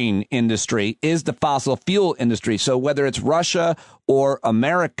damaging industry is the fossil fuel industry. So whether it's Russia or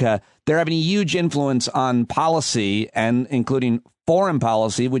America, they're having a huge influence on policy and including foreign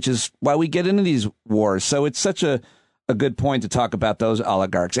policy, which is why we get into these wars. So it's such a good point to talk about those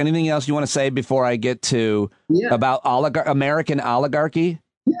oligarchs. Anything else you want to say before I get to about American oligarchy?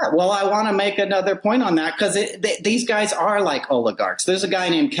 Yeah, well, I want to make another point on that because these guys are like oligarchs. There's a guy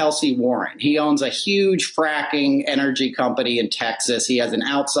named Kelsey Warren. He owns a huge fracking energy company in Texas. He has an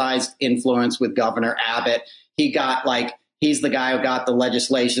outsized influence with Governor Abbott. He's the guy who got the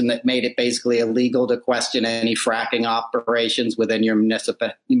legislation that made it basically illegal to question any fracking operations within your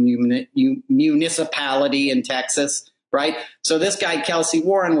municipality in Texas. Right. So this guy, Kelsey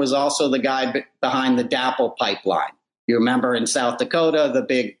Warren, was also the guy behind the DAPL pipeline. You remember in South Dakota, the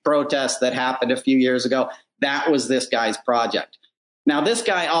big protest that happened a few years ago? That was this guy's project. Now, this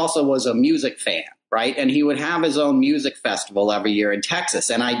guy also was a music fan, right? And he would have his own music festival every year in Texas.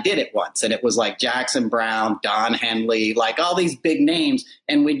 And I did it once. And it was like Jackson Browne, Don Henley, like all these big names.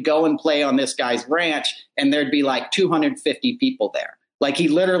 And we'd go and play on this guy's ranch, and there'd be like 250 people there. Like he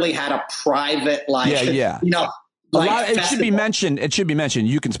literally had a private, It should be mentioned.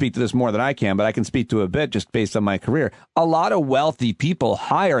 You can speak to this more than I can, but I can speak to a bit just based on my career. A lot of wealthy people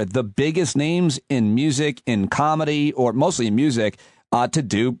hire the biggest names in music, in comedy, or mostly in music, to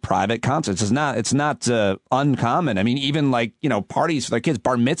do private concerts. It's not uncommon. I mean, even parties for their kids,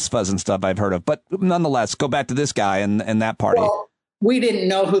 bar mitzvahs and stuff I've heard of. But nonetheless, go back to this guy and that party. Well, we didn't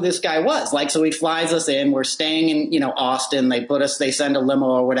know who this guy was. So he flies us in. We're staying in, Austin. They send a limo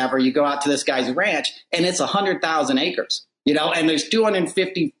or whatever. You go out to this guy's ranch, and it's 100,000 acres, and there's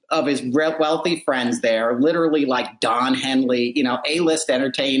 250 of his wealthy friends there, literally like Don Henley, A-list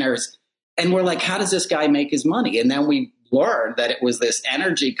entertainers. And we're like, how does this guy make his money? And then we learned that it was this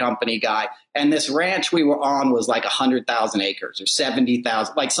energy company guy. And this ranch we were on was like 100,000 acres or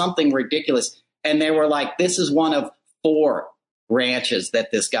 70,000, like something ridiculous. And they were like, this is one of 4 ranches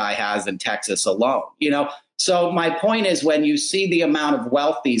that this guy has in Texas alone, So my point is, when you see the amount of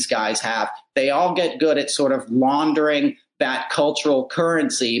wealth these guys have, they all get good at sort of laundering that cultural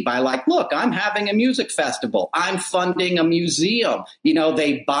currency by like, look, I'm having a music festival. I'm funding a museum.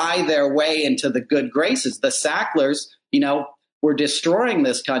 They buy their way into the good graces. The Sacklers, were destroying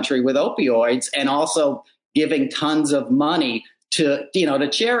this country with opioids and also giving tons of money to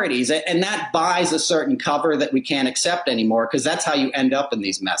charities. And that buys a certain cover that we can't accept anymore, because that's how you end up in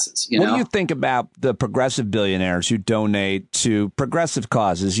these messes. What do you think about the progressive billionaires who donate to progressive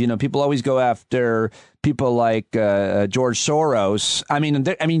causes? People always go after people like George Soros. I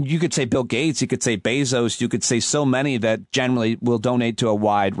mean, you could say Bill Gates, you could say Bezos, you could say so many that generally will donate to a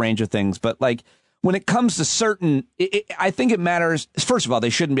wide range of things. But when it comes to certain, I think it matters. First of all, they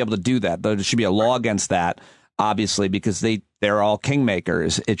shouldn't be able to do that. There should be a law against that, obviously, because they're all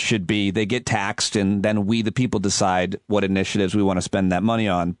kingmakers. It should be they get taxed, and then we, the people, decide what initiatives we want to spend that money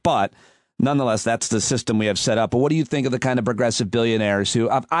on. But nonetheless, that's the system we have set up. But what do you think of the kind of progressive billionaires who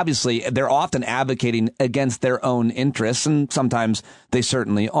obviously they're often advocating against their own interests, and sometimes they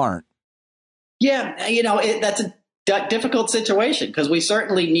certainly aren't? Yeah, that's a difficult situation, because we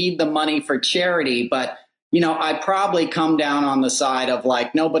certainly need the money for charity. But, I probably come down on the side of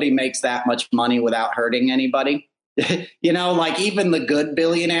like, nobody makes that much money without hurting anybody. Even the good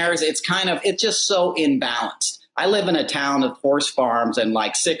billionaires, it's just so imbalanced. I live in a town of horse farms and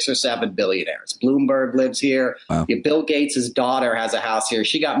like 6 or 7 billionaires. Bloomberg lives here. Wow. Bill Gates' daughter has a house here.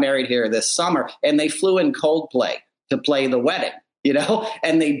 She got married here this summer, and they flew in Coldplay to play the wedding,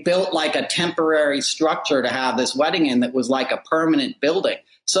 and they built like a temporary structure to have this wedding in that was like a permanent building.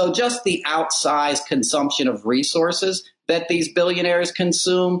 So just the outsized consumption of resources that these billionaires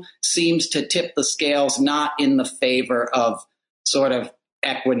consume seems to tip the scales not in the favor of sort of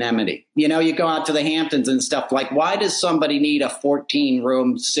equanimity. You go out to the Hamptons and stuff, like, why does somebody need a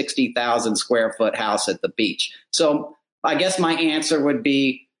 14-room, 60,000 square foot house at the beach? So I guess my answer would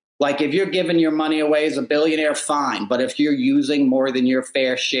be, like, if you're giving your money away as a billionaire, fine. But if you're using more than your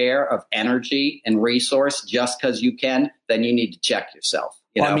fair share of energy and resource just because you can, then you need to check yourself.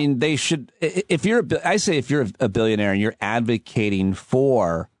 I mean, they should. If you're a billionaire and you're advocating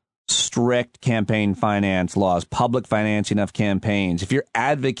for strict campaign finance laws, public financing of campaigns, if you're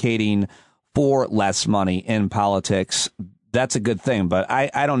advocating for less money in politics, that's a good thing. But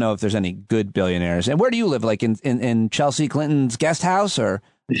I don't know if there's any good billionaires. And where do you live? Like in Chelsea Clinton's guest house, or?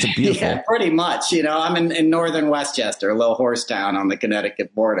 It's beautiful. Yeah, pretty much. I'm in northern Westchester, a little horse town on the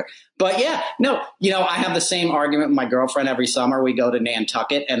Connecticut border. But yeah, no, I have the same argument with my girlfriend every summer. We go to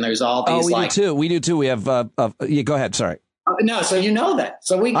Nantucket, and there's all these. Oh, we do too. We have. Yeah, go ahead. Sorry. No, so that.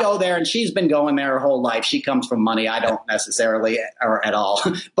 So we go there, and she's been going there her whole life. She comes from money. I don't necessarily, or at all.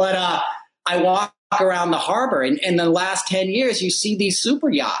 But I walk around the harbor, and in the last 10 years, you see these super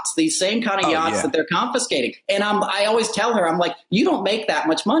yachts, these same kind of yachts that they're confiscating. And I always tell her, I'm like, you don't make that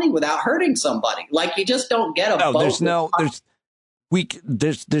much money without hurting somebody. Like, you just don't get a boat.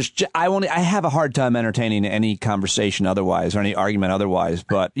 I have a hard time entertaining any conversation otherwise, or any argument otherwise.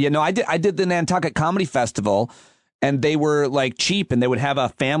 But I did the Nantucket Comedy Festival, and they were like cheap, and they would have a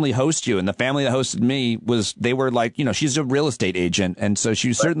family host you. And the family that hosted me they were like, she's a real estate agent, and so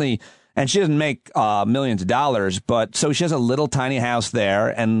she certainly. And she doesn't make millions of dollars, but so she has a little tiny house there,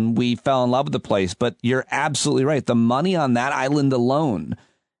 and we fell in love with the place. But you're absolutely right. The money on that island alone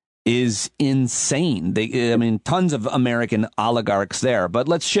is insane. Tons of American oligarchs there. But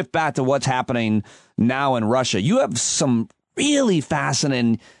let's shift back to what's happening now in Russia. You have some really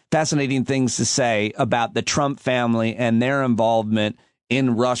fascinating things to say about the Trump family and their involvement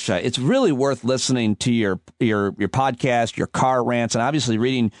in Russia. It's really worth listening to your podcast, your car rants, and obviously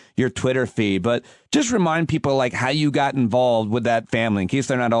reading your Twitter feed. But just remind people like how you got involved with that family in case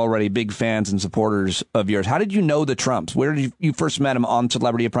they're not already big fans and supporters of yours. How did you know the Trumps? Where did you first met them on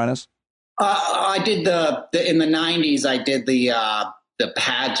Celebrity Apprentice? I did in the 90s. I did the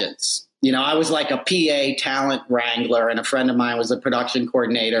pageants. I was like a PA talent wrangler, and a friend of mine was a production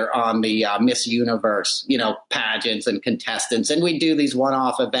coordinator on the Miss Universe, pageants and contestants. And we do these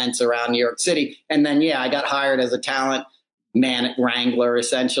one-off events around New York City. And then, I got hired as a talent wrangler,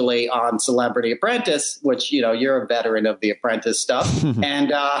 essentially, on Celebrity Apprentice, which, you're a veteran of the Apprentice stuff.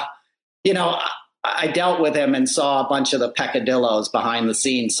 And, I dealt with him and saw a bunch of the peccadillos behind the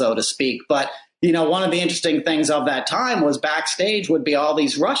scenes, so to speak. But one of the interesting things of that time was backstage would be all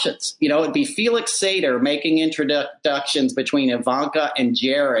these Russians. It'd be Felix Sater making introductions between Ivanka and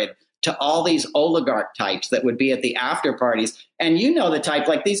Jared to all these oligarch types that would be at the after parties. And the type,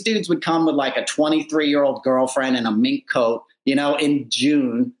 like these dudes would come with like a 23-year-old girlfriend in a mink coat, in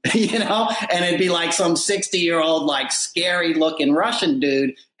June, and it'd be like some 60-year-old, like scary looking Russian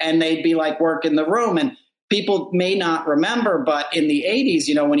dude. And they'd be like working the room. And people may not remember, but in the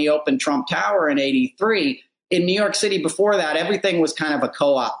 80s, when he opened Trump Tower in 83, in New York City before that, everything was kind of a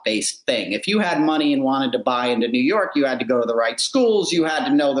co-op based thing. If you had money and wanted to buy into New York, you had to go to the right schools, you had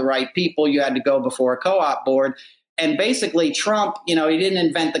to know the right people, you had to go before a co-op board. And basically Trump, he didn't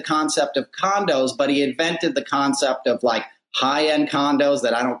invent the concept of condos, but he invented the concept of like high-end condos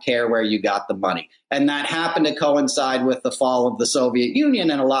that I don't care where you got the money. And that happened to coincide with the fall of the Soviet Union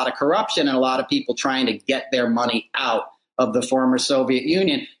and a lot of corruption and a lot of people trying to get their money out of the former Soviet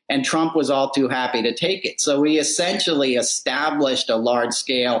Union. And Trump was all too happy to take it. So he essentially established a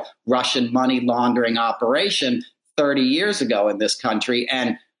large-scale Russian money laundering operation 30 years ago in this country.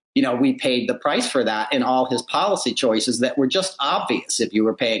 And, we paid the price for that in all his policy choices that were just obvious if you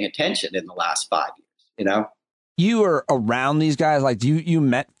were paying attention in the last 5 years, You were around these guys? Like, you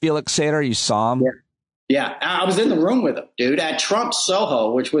met Felix Sater? You saw him? Yeah, I was in the room with him, dude, at Trump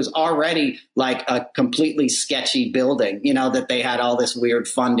Soho, which was already like a completely sketchy building, that they had all this weird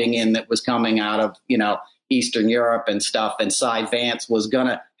funding in that was coming out of, Eastern Europe and stuff. And Cy Vance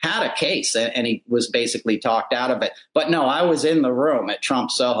had a case and he was basically talked out of it. But no, I was in the room at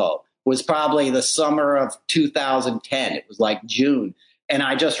Trump Soho. It was probably the summer of 2010. It was like June. And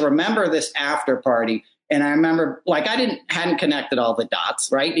I just remember this after party. And I remember, like, hadn't connected all the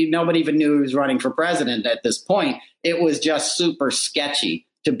dots, right? Nobody even knew he was running for president at this point. It was just super sketchy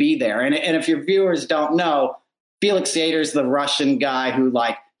to be there. And if your viewers don't know, Felix Sater's the Russian guy who,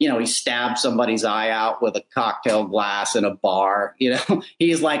 like, he stabbed somebody's eye out with a cocktail glass in a bar.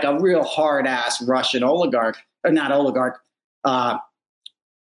 He's like a real hard ass Russian oligarch, or not oligarch, kind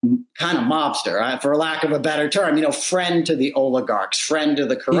of mobster, for lack of a better term, friend to the oligarchs, friend to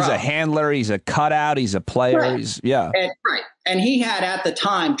the corrupt. He's a handler. He's a cutout. He's a player. Right. Right. And he had at the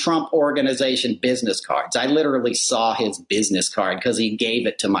time Trump Organization business cards. I literally saw his business card because he gave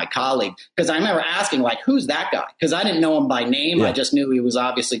it to my colleague. Because I remember asking, like, who's that guy? Because I didn't know him by name. Yeah. I just knew he was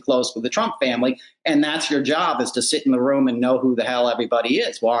obviously close with the Trump family. And that's your job, is to sit in the room and know who the hell everybody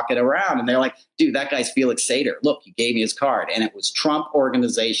is walking around. And they're like, dude, that guy's Felix Sater. Look, he gave me his card. And it was Trump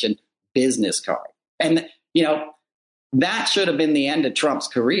Organization business card. And, that should have been the end of Trump's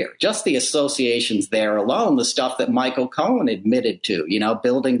career. Just the associations there alone, the stuff that Michael Cohen admitted to,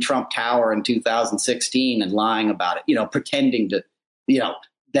 building Trump Tower in 2016 and lying about it, pretending to,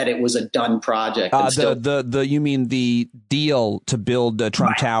 that it was a done project. You mean the deal to build the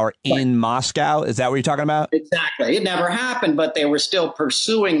Trump Tower in Moscow? Is that what you're talking about? Exactly. It never happened, but they were still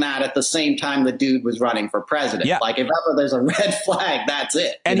pursuing that at the same time the dude was running for president. Yeah. Like, if ever there's a red flag, that's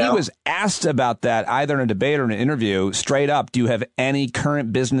it. And he was asked about that either in a debate or in an interview, straight up. Do you have any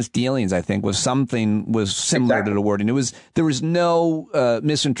current business dealings? I think was similar to the wording. There was no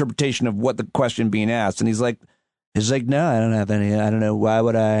misinterpretation of what the question being asked. And he's like, no, I don't have any. I don't know. Why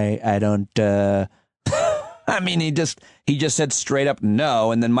would I don't. I mean, he just said straight up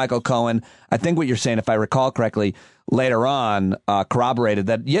no. And then Michael Cohen, I think what you're saying, if I recall correctly, later on corroborated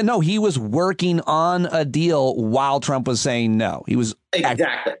that, he was working on a deal while Trump was saying no. He was.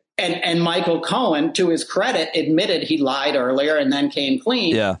 Exactly. And Michael Cohen, to his credit, admitted he lied earlier and then came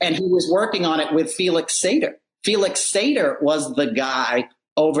clean. Yeah. And he was working on it with Felix Sater. Felix Sater was the guy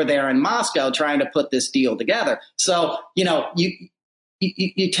over there in Moscow trying to put this deal together. So,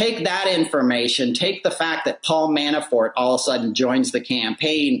 you take that information, take the fact that Paul Manafort all of a sudden joins the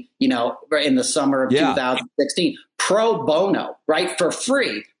campaign, in the summer of 2016, pro bono, right? For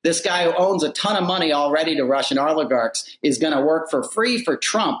free. This guy who owns a ton of money already to Russian oligarchs is going to work for free for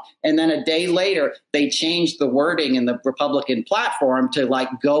Trump. And then a day later, they changed the wording in the Republican platform to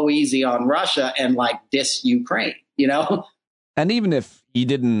go easy on Russia and diss Ukraine, And even if you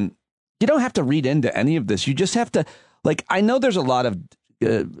don't have to read into any of this. You just have to, I know there's a lot of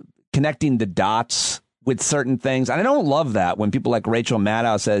connecting the dots with certain things. And I don't love that when people like Rachel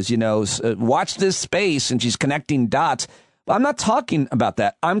Maddow says, watch this space and she's connecting dots. But I'm not talking about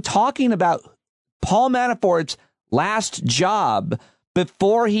that. I'm talking about Paul Manafort's last job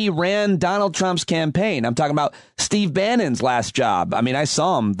before he ran Donald Trump's campaign. I'm talking about Steve Bannon's last job. I mean, I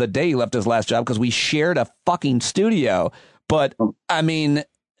saw him the day he left his last job because we shared a fucking studio. But I mean,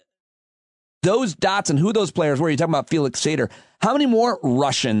 those dots and who those players were. You're talking about Felix Sater. How many more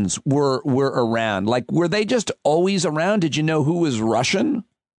Russians were around? Were they just always around? Did you know who was Russian?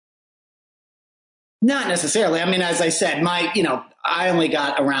 Not necessarily. I mean, as I said, I only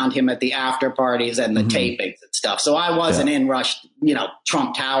got around him at the after parties and the tapings and stuff. So I wasn't in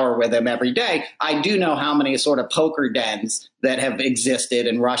Trump Tower with him every day. I do know how many sort of poker dens that have existed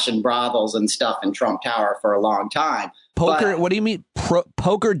in Russian brothels and stuff in Trump Tower for a long time. What do you mean?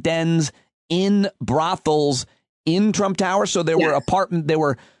 Poker dens in brothels in Trump Tower? So there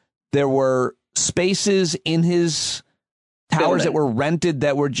were there were spaces in his towers that were rented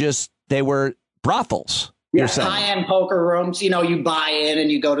that were they were brothels. Yes, high-end poker rooms. You buy in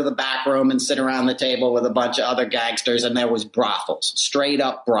and you go to the back room and sit around the table with a bunch of other gangsters, and there was brothels, straight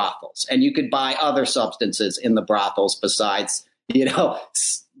up brothels. And you could buy other substances in the brothels besides,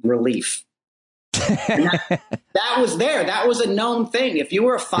 relief. That was there. That was a known thing. If you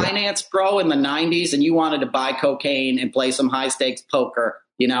were a finance pro in the 90s and you wanted to buy cocaine and play some high-stakes poker,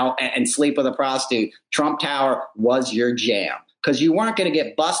 and sleep with a prostitute, Trump Tower was your jam. Because you weren't going to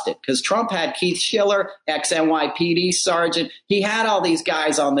get busted. Because Trump had Keith Schiller, ex-NYPD sergeant. He had all these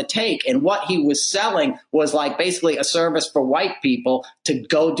guys on the take. And what he was selling was basically a service for white people to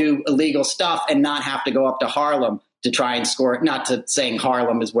go do illegal stuff and not have to go up to Harlem to try and score it. Not to saying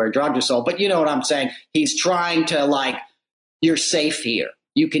Harlem is where drugs are sold, but you know what I'm saying? He's trying to you're safe here.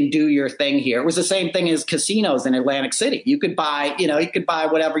 You can do your thing here. It was the same thing as casinos in Atlantic City. You could buy,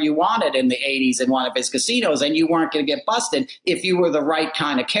 whatever you wanted in the 80s in one of his casinos, and you weren't going to get busted if you were the right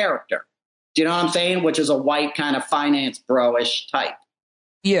kind of character. Do you know what I'm saying? Which is a white kind of finance bro-ish type.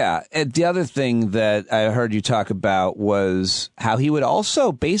 Yeah. And the other thing that I heard you talk about was how he would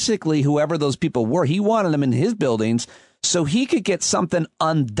also basically, whoever those people were, he wanted them in his buildings so he could get something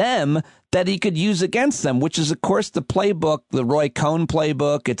on them that he could use against them, which is, of course, the playbook, the Roy Cohn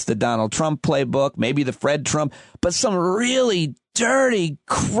playbook. It's the Donald Trump playbook, maybe the Fred Trump, but some really dirty,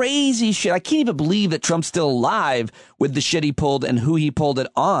 crazy shit. I can't even believe that Trump's still alive with the shit he pulled and who he pulled it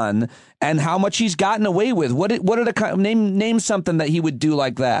on and how much he's gotten away with. What are the name something that he would do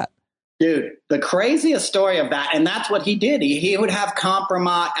like that? Dude, the craziest story of that, and that's what he did. He would have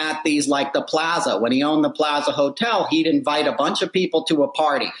compromise at these, the Plaza. When he owned the Plaza Hotel, he'd invite a bunch of people to a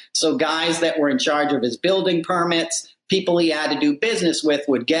party. So guys that were in charge of his building permits, people he had to do business with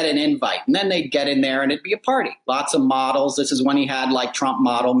would get an invite. And then they'd get in there and it'd be a party. Lots of models. This is when he had Trump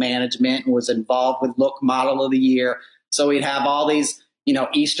model management and was involved with Look Model of the Year. So he'd have all these,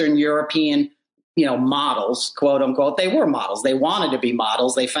 Eastern European models, quote unquote. They were models. They wanted to be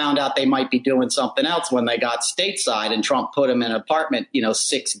models. They found out they might be doing something else when they got stateside, and Trump put them in an apartment,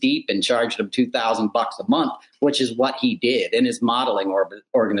 6 deep, and charged them $2,000 a month, which is what he did in his modeling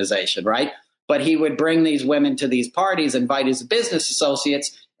organization, right? But he would bring these women to these parties, invite his business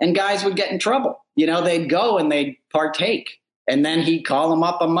associates, and guys would get in trouble. They'd go and they'd partake. And then he'd call them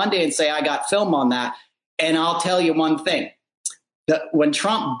up on Monday and say, I got film on that. And I'll tell you one thing. When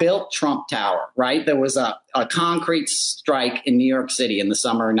Trump built Trump Tower, right, there was a concrete strike in New York City in the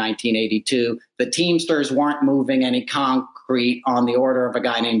summer of 1982. The Teamsters weren't moving any concrete on the order of a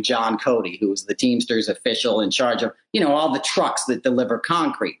guy named John Cody, who was the Teamsters official in charge of, all the trucks that deliver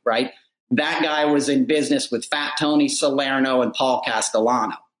concrete, right? That guy was in business with Fat Tony Salerno and Paul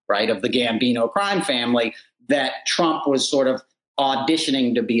Castellano, right, of the Gambino crime family that Trump was sort of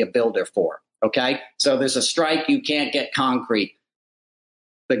auditioning to be a builder for, okay? So there's a strike, you can't get concrete.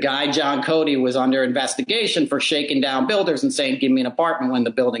 The guy, John Cody, was under investigation for shaking down builders and saying, give me an apartment when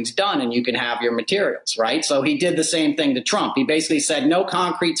the building's done and you can have your materials, right? So he did the same thing to Trump. He basically said, no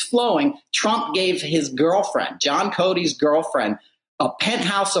concrete's flowing. Trump gave his girlfriend, John Cody's girlfriend, a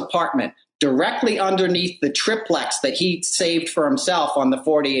penthouse apartment directly underneath the triplex that he saved for himself on the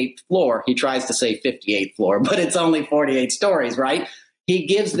 48th floor. He tries to say 58th floor, but it's only 48 stories, right? He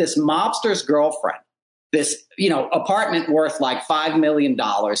gives this mobster's girlfriend this, apartment worth like $5 million,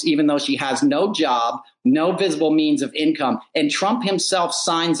 even though she has no job, no visible means of income. And Trump himself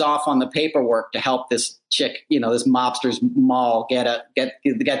signs off on the paperwork to help this chick, this mobster's mall get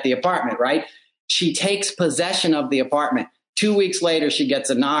the apartment, right? She takes possession of the apartment. 2 weeks later, she gets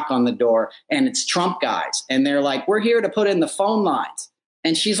a knock on the door, and it's Trump guys. And they're like, we're here to put in the phone lines.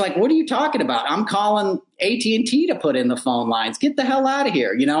 And she's like, what are you talking about? I'm calling AT&T to put in the phone lines. Get the hell out of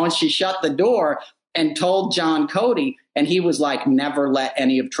here. And she shut the door and told John Cody, and he was like, never let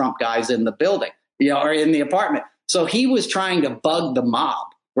any of Trump guys in the building, or in the apartment. So he was trying to bug the mob.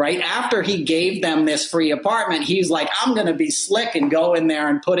 Right after he gave them this free apartment, he's like, I'm going to be slick and go in there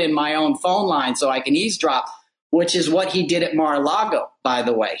and put in my own phone line so I can eavesdrop, which is what he did at Mar-a-Lago, by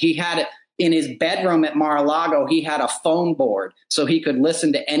the way. He had it in his bedroom at Mar-a-Lago. He had a phone board so he could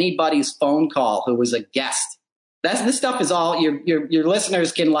listen to anybody's phone call who was a guest. This stuff is all your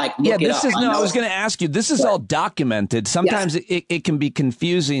listeners can look it up. I was going to ask you, this is all documented. Sometimes it can be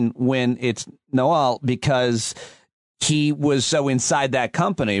confusing when it's Noel because he was so inside that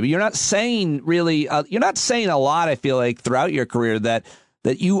company. But you're not saying really, you're not saying a lot, I feel like, throughout your career that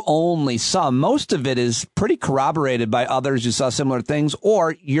you only saw. Most of it is pretty corroborated by others who saw similar things,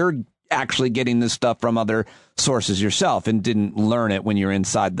 or you're actually getting this stuff from other sources yourself and didn't learn it when you're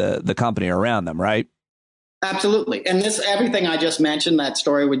inside the company or around them, right? Absolutely. And everything I just mentioned, that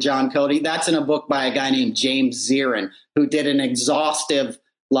story with John Cody, that's in a book by a guy named James Zirin, who did an exhaustive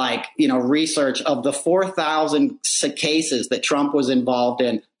research of the 4,000 cases that Trump was involved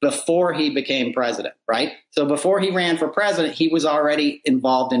in before he became president, right? So before he ran for president, he was already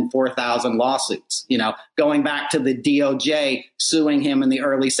involved in 4,000 lawsuits, going back to the DOJ suing him in the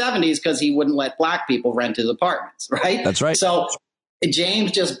early 70s because he wouldn't let black people rent his apartments, right? That's right. So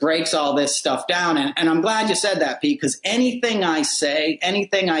James just breaks all this stuff down. And I'm glad you said that, Pete, because anything I say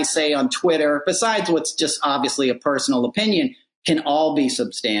on Twitter, besides what's just obviously a personal opinion, can all be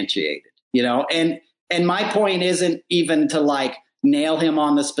substantiated, and my point isn't even to nail him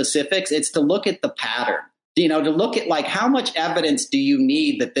on the specifics. It's to look at the pattern, to look at how much evidence do you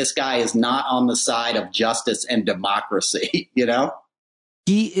need that this guy is not on the side of justice and democracy,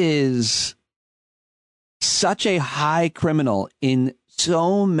 He is such a high criminal in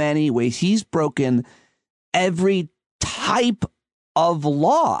so many ways. He's broken every type of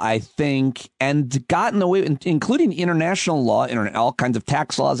law, I think, and gotten away, including international law, all kinds of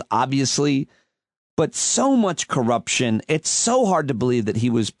tax laws, obviously, but so much corruption. It's so hard to believe that he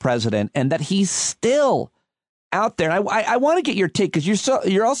was president and that he's still out there. I want to get your take because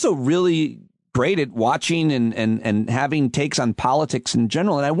you're also really great at watching and having takes on politics in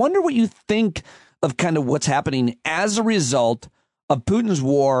general. And I wonder what you think of kind of what's happening as a result of Putin's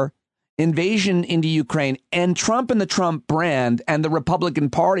war, invasion into Ukraine, and Trump and the Trump brand and the Republican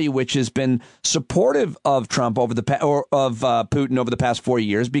Party, which has been supportive of Trump of Putin over the past 4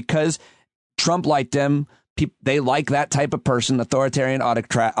 years because Trump liked him. They like that type of person, authoritarian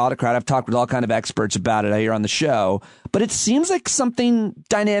autocrat. I've talked with all kinds of experts about it here on the show, but it seems like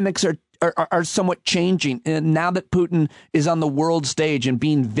dynamics are somewhat changing. And now that Putin is on the world stage and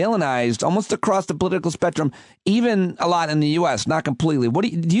being villainized almost across the political spectrum, even a lot in the U.S., not completely. What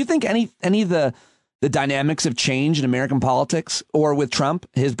do you think any of the dynamics have changed in American politics or with Trump,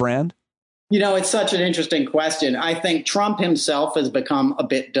 his brand? It's such an interesting question. I think Trump himself has become a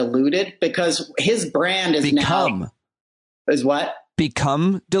bit diluted because his brand is become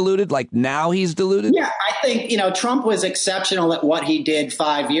diluted? Like now he's diluted? Yeah, I think, Trump was exceptional at what he did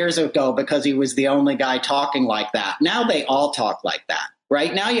 5 years ago because he was the only guy talking like that. Now they all talk like that,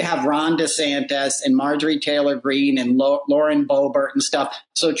 right? Now you have Ron DeSantis and Marjorie Taylor Greene and Lauren Boebert and stuff.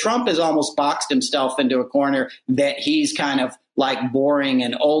 So Trump has almost boxed himself into a corner that he's kind of like boring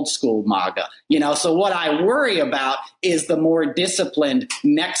and old school MAGA, so what I worry about is the more disciplined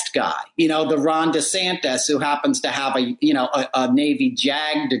next guy, the Ron DeSantis who happens to have a Navy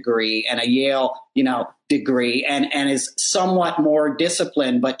JAG degree and a Yale, degree and is somewhat more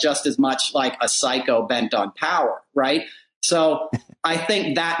disciplined, but just as much like a psycho bent on power. Right. So I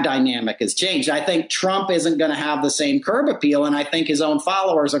think that dynamic has changed. I think Trump isn't going to have the same curb appeal. And I think his own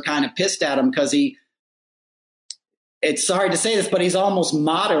followers are kind of pissed at him because it's sorry to say this, but he's almost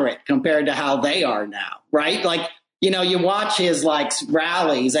moderate compared to how they are now, right? Like, you watch his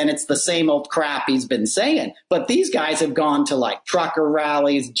rallies and it's the same old crap he's been saying. But these guys have gone to trucker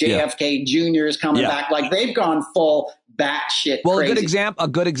rallies, JFK Jr. is coming back. They've gone full batshit Well, crazy. a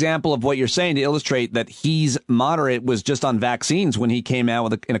good example of what you're saying to illustrate that he's moderate was just on vaccines when he came out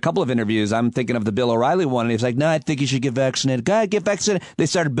with in a couple of interviews. I'm thinking of the Bill O'Reilly one, and he's like, "No, I think you should get vaccinated. God, get vaccinated." They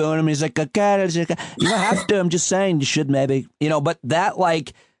started booing him. He's like, "God, you don't have to. I'm just saying you should maybe." But that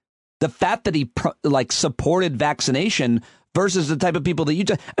the fact that he supported vaccination versus the type of people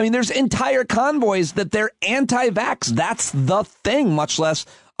that there's entire convoys that they're anti-vax. That's the thing, much less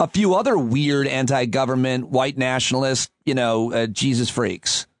a few other weird anti-government, white nationalist, Jesus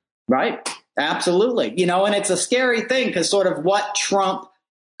freaks. Right. Absolutely. And it's a scary thing because sort of what Trump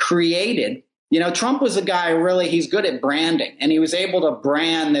created, Trump was a guy he's good at branding, and he was able to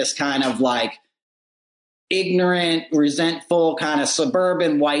brand this kind of ignorant, resentful kind of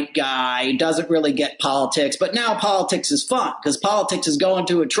suburban white guy, doesn't really get politics. But now politics is fun because politics is going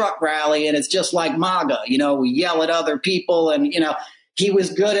to a truck rally and it's just like MAGA. We yell at other people and, he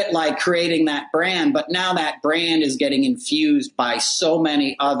was good at creating that brand. But now that brand is getting infused by so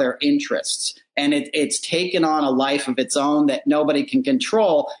many other interests. And it's taken on a life of its own that nobody can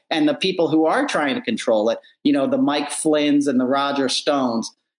control. And the people who are trying to control it, the Mike Flynn's and the Roger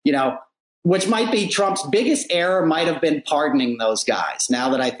Stones, which might be Trump's biggest error, might have been pardoning those guys. Now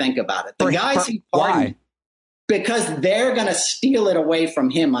that I think about it, the guys he pardoned, because they're going to steal it away from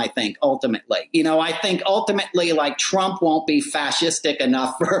him. I think ultimately, I think ultimately, Trump won't be fascistic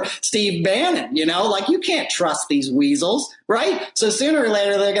enough for Steve Bannon. You can't trust these weasels, right? So sooner or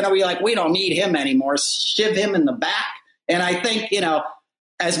later, they're going to be like, we don't need him anymore. Shiv him in the back. And I think,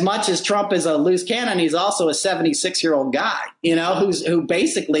 as much as Trump is a loose cannon, he's also a 76-year-old guy, who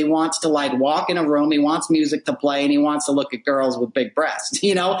basically wants to walk in a room. He wants music to play and he wants to look at girls with big breasts,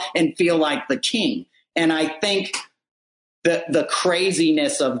 and feel like the king. And I think the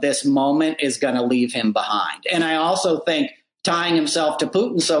craziness of this moment is going to leave him behind. And I also think tying himself to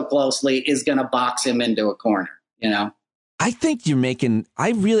Putin so closely is going to box him into a corner, I think you're making,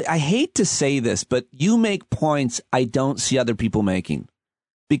 I hate to say this, but you make points I don't see other people making.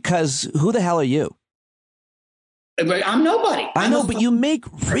 Because who the hell are you? I'm nobody. I know, but you make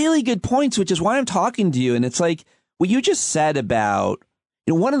really good points, which is why I'm talking to you. And it's like what you just said about,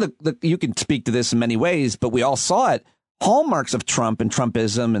 one of the you can speak to this in many ways, but we all saw it. Hallmarks of Trump and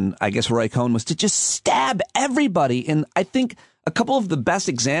Trumpism, and I guess Roy Cohn, was to just stab everybody. And I think a couple of the best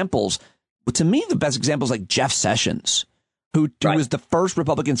examples, to me, the best examples like Jeff Sessions, who was the first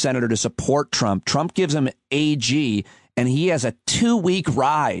Republican senator to support Trump. Trump gives him AG. And he has a 2-week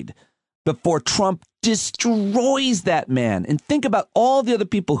ride before Trump destroys that man. And think about all the other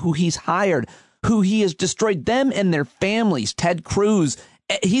people who he's hired, who he has destroyed them and their families. Ted Cruz,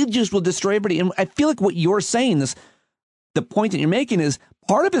 he just will destroy everybody. And I feel like what you're saying, the point that you're making is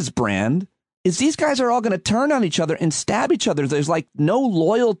part of his brand is these guys are all going to turn on each other and stab each other. There's no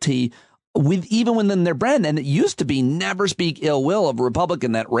loyalty even within their brand. And it used to be never speak ill will of a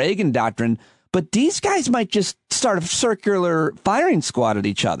Republican, that Reagan doctrine. But these guys might just start a circular firing squad at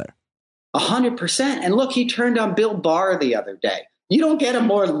each other. 100%. And look, he turned on Bill Barr the other day. You don't get a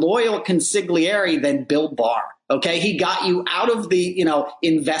more loyal consigliere than Bill Barr. OK, he got you out of the,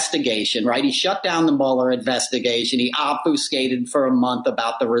 investigation, right? He shut down the Mueller investigation. He obfuscated for a month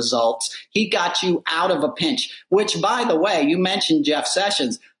about the results. He got you out of a pinch, which, by the way, you mentioned Jeff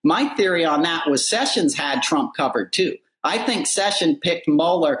Sessions. My theory on that was Sessions had Trump covered, too. I think Sessions picked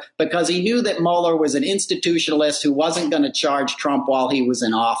Mueller because he knew that Mueller was an institutionalist who wasn't going to charge Trump while he was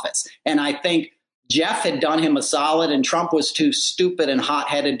in office. And I think Jeff had done him a solid and Trump was too stupid and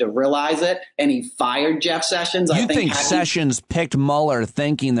hot-headed to realize it. And he fired Jeff Sessions. You think Sessions picked Mueller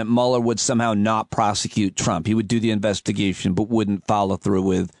thinking that Mueller would somehow not prosecute Trump? He would do the investigation but wouldn't follow through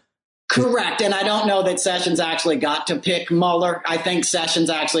with. Correct. And I don't know that Sessions actually got to pick Mueller. I think Sessions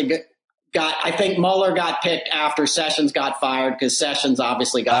actually I think Mueller got picked after Sessions got fired because Sessions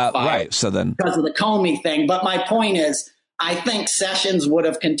obviously got fired. Right. So then because of the Comey thing. But my point is, I think Sessions would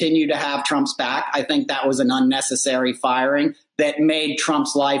have continued to have Trump's back. I think that was an unnecessary firing that made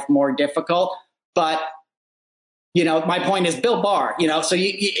Trump's life more difficult. But, my point is Bill Barr, so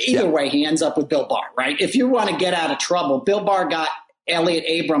either way, he ends up with Bill Barr, right? If you want to get out of trouble, Bill Barr got Elliot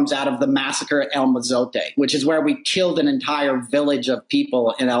Abrams out of the massacre at El Mozote, which is where we killed an entire village of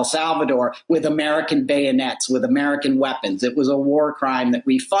people in El Salvador with American bayonets, with American weapons. It was a war crime that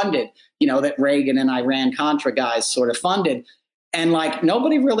we funded, that Reagan and Iran-Contra guys sort of funded. And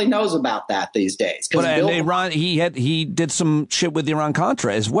nobody really knows about that these days. But Iran, he did some shit with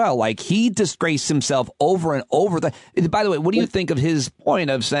Iran-Contra as well. He disgraced himself over and over. By the way, what do you think of his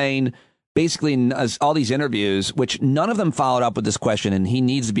point of saying, basically in all these interviews, which none of them followed up with this question, and he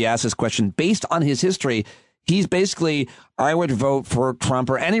needs to be asked this question based on his history. He's basically, I would vote for Trump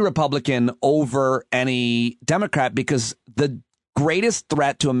or any Republican over any Democrat because the greatest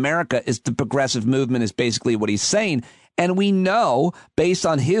threat to America is the progressive movement, is basically what he's saying. And we know, based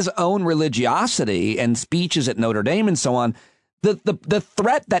on his own religiosity and speeches at Notre Dame and so on, the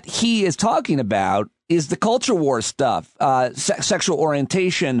threat that he is talking about is the culture war stuff, sexual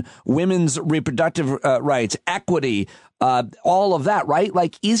orientation, women's reproductive rights, equity, all of that, right?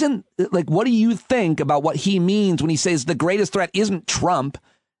 Like, what do you think about what he means when he says the greatest threat isn't Trump,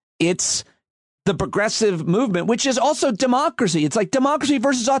 it's the progressive movement, which is also democracy. It's like democracy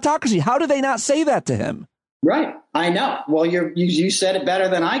versus autocracy. How do they not say that to him? Right. I know. Well, you said it better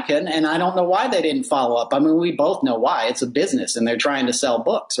than I can, and I don't know why they didn't follow up. I mean, we both know why. It's a business, and they're trying to sell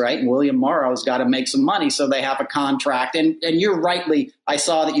books, right? And William Morrow's got to make some money, so they have a contract. And you're rightly, I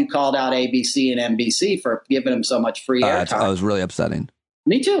saw that you called out ABC and NBC for giving him so much free airtime. That was really upsetting.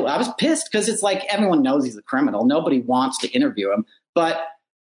 Me too. I was pissed because it's like everyone knows he's a criminal. Nobody wants to interview him, but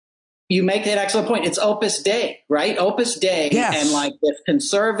you make that excellent point. It's Opus Dei, right? Opus Dei. Yes. And like this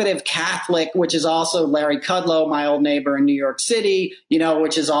conservative Catholic, which is also Larry Kudlow, my old neighbor in New York City,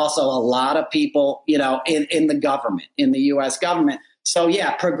 which is also a lot of people, in the government, in the U.S. government. So,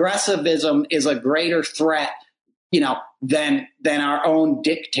 yeah, progressivism is a greater threat, than our own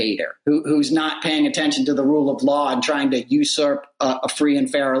dictator who's not paying attention to the rule of law and trying to usurp a free and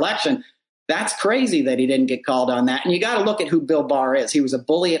fair election. That's crazy that he didn't get called on that. And you got to look at who Bill Barr is. He was a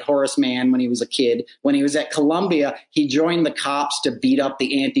bully at Horace Mann when he was a kid. When he was at Columbia, he joined the cops to beat up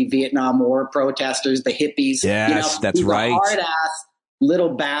the anti-Vietnam War protesters, the hippies. Yes, that's right. He's a hard-ass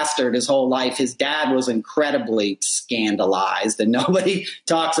little bastard his whole life. His dad was incredibly scandalized, and nobody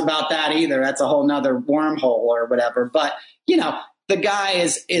talks about that either. That's a whole nother wormhole or whatever. But, the guy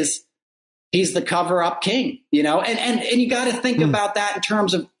he's the cover-up king, and you got to think about that in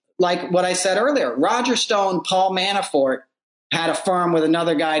terms of, like what I said earlier, Roger Stone, Paul Manafort had a firm with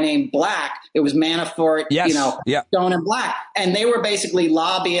another guy named Black. It was Manafort, Stone and Black. And they were basically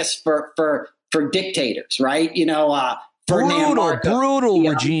lobbyists for dictators, right? Brutal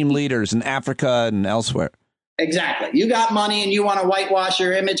regime leaders in Africa and elsewhere. Exactly. You got money and you want to whitewash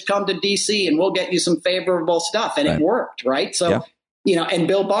your image, come to D.C. and we'll get you some favorable stuff. And it worked, right? So, and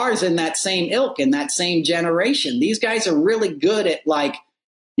Bill Barr's in that same ilk, in that same generation. These guys are really good at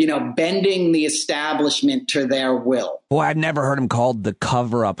bending the establishment to their will. Boy, I've never heard him called the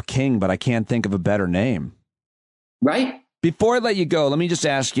cover-up king, but I can't think of a better name. Right. Before I let you go, let me just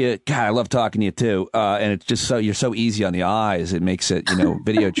ask you, God, I love talking to you too. And it's just you're so easy on the eyes. It makes it,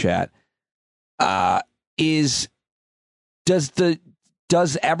 video chat. Does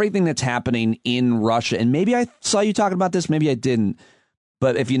everything that's happening in Russia, and maybe I saw you talking about this, maybe I didn't,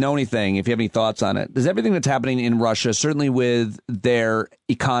 but if you know anything, if you have any thoughts on it, does everything that's happening in Russia, certainly with their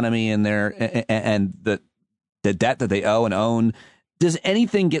economy and the debt that they owe and own, does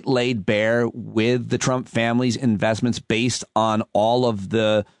anything get laid bare with the Trump family's investments based on all of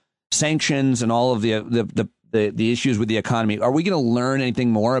the sanctions and all of the issues with the economy? Are we going to learn anything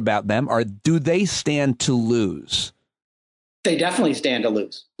more about them, or do they stand to lose? They definitely stand to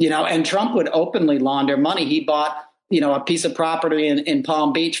lose, and Trump would openly launder money. He bought a piece of property in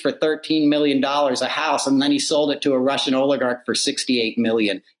Palm Beach for $13 million, a house, and then he sold it to a Russian oligarch for $68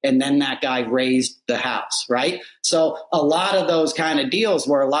 million. And then that guy raised the house, right? So a lot of those kind of deals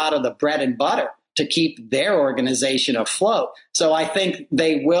were a lot of the bread and butter to keep their organization afloat. So I think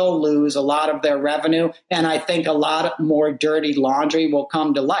they will lose a lot of their revenue, and I think a lot more dirty laundry will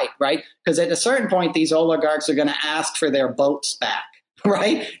come to light, right? Because at a certain point, these oligarchs are going to ask for their boats back.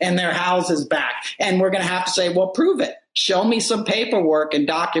 Right. And their houses back. And we're going to have to say, well, prove it. Show me some paperwork and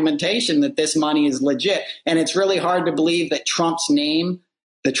documentation that this money is legit. And it's really hard to believe that Trump's name,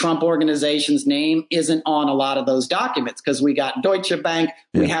 the Trump organization's name, isn't on a lot of those documents, because we got Deutsche Bank.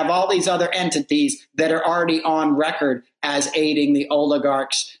 We have all these other entities that are already on record as aiding the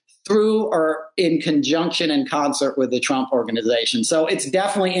oligarchs through or in conjunction and concert with the Trump organization. So it's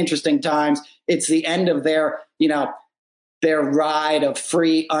definitely interesting times. It's the end of their ride of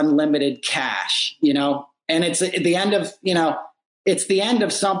free, unlimited cash, and it's the end of, it's the end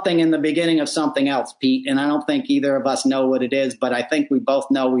of something and the beginning of something else, Pete. And I don't think either of us know what it is, but I think we both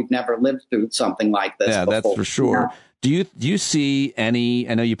know we've never lived through something like this before. That's for sure. Do you see any,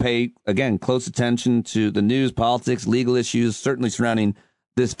 I know you pay, again, close attention to the news, politics, legal issues, certainly surrounding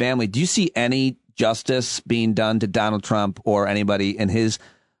this family. Do you see any justice being done to Donald Trump or anybody in his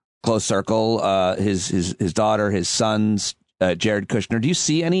close circle, his daughter, his sons, Jared Kushner? Do you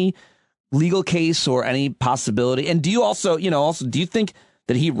see any legal case or any possibility? And do you also, do you think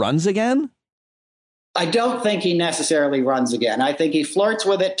that he runs again? I don't think he necessarily runs again. I think he flirts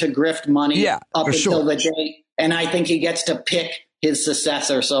with it to grift money up until the day. And I think he gets to pick his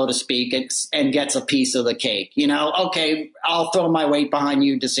successor, so to speak, and gets a piece of the cake. You know, okay, I'll throw my weight behind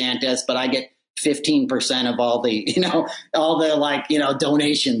you, DeSantis, but I get 15% of all the,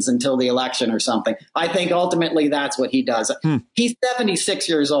 donations until the election or something. I think ultimately that's what he does. He's 76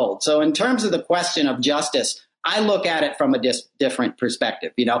 years old. So in terms of the question of justice, I look at it from a different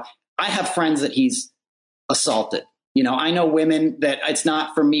perspective. You know, I have friends that he's assaulted. You know, I know women that it's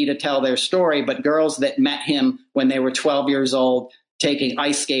not for me to tell their story, but girls that met him when they were 12 years old, taking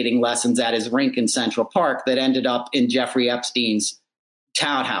ice skating lessons at his rink in Central Park that ended up in Jeffrey Epstein's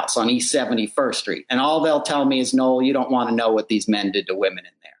townhouse on East 71st Street. And all they'll tell me is, Noel, you don't want to know what these men did to women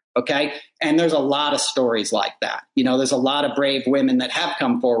in there. OK, and there's a lot of stories like that. You know, there's a lot of brave women that have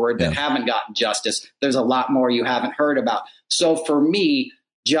come forward that haven't gotten justice. There's a lot more you haven't heard about. So for me,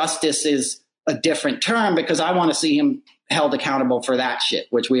 justice is a different term because I want to see him held accountable for that shit,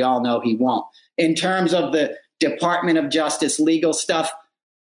 which we all know he won't. In terms of the Department of Justice legal stuff,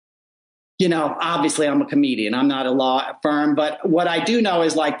 you know, obviously I'm a comedian. I'm not a law firm. But what I do know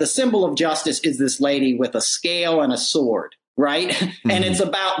is like the symbol of justice is this lady with a scale and a sword. Right. Mm-hmm. And it's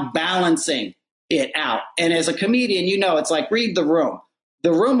about balancing it out. And as a comedian, you know, it's like read the room.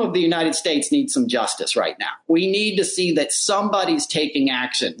 The room of the United States needs some justice right now. We need to see that somebody's taking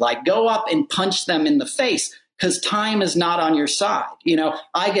action, like go up and punch them in the face because time is not on your side. You know,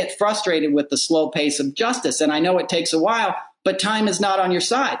 I get frustrated with the slow pace of justice, and I know it takes a while, but time is not on your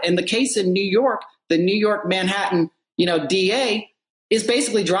side. And the case in New York, the New York Manhattan, DA is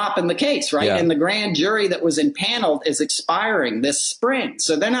basically dropping the case, right? Yeah. And the grand jury that was impaneled is expiring this spring.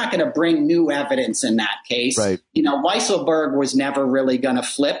 So they're not going to bring new evidence in that case. Right. Weisselberg was never really going to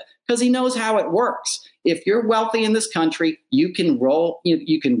flip because he knows how it works. If you're wealthy in this country, you can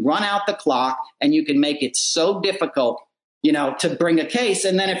you can run out the clock and you can make it so difficult, to bring a case.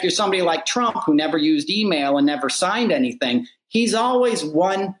 And then if you're somebody like Trump, who never used email and never signed anything, he's always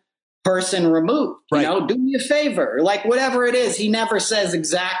one person removed. Right. Do me a favor, like whatever it is. He never says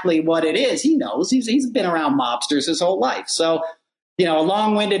exactly what it is. He knows he's been around mobsters his whole life. So, a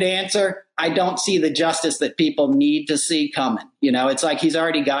long-winded answer. I don't see the justice that people need to see coming. It's like he's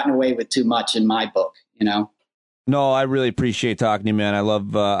already gotten away with too much in my book. No, I really appreciate talking to you, man. I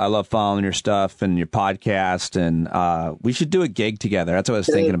love following your stuff and your podcast, and we should do a gig together. That's what I was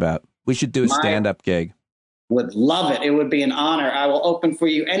thinking about. We should do a stand-up gig. Would love it. It would be an honor. I will open for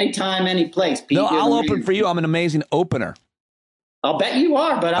you anytime, any place. Pete, no, I'll open for you. I'm an amazing opener. I'll bet you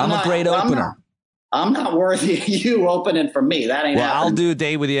are, but I'm a great opener. I'm not worthy of you opening for me. That ain't happening. I'll do a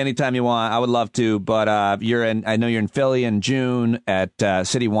date with you anytime you want. I would love to, but I know you're in Philly in June at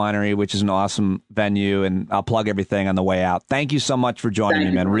City Winery, which is an awesome venue, and I'll plug everything on the way out. Thank you so much for joining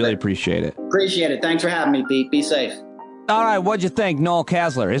me, man. Really appreciate it. Appreciate it. Thanks for having me, Pete. Be safe. All right, what'd you think, Noel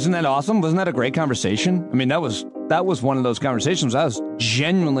Casler? Isn't that awesome? Wasn't that a great conversation? I mean, that was one of those conversations I was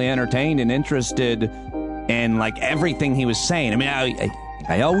genuinely entertained and interested in, like, everything he was saying. I mean,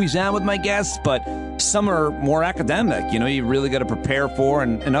 I always am with my guests, but some are more academic. You really got to prepare for,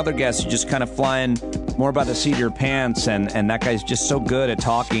 and other guests are just kind of flying more by the seat of your pants, and that guy's just so good at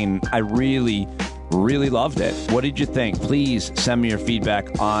talking. I really loved it. What did you think? Please send me your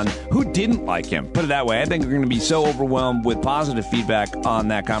feedback on who didn't like him. Put it that way. I think we're going to be so overwhelmed with positive feedback on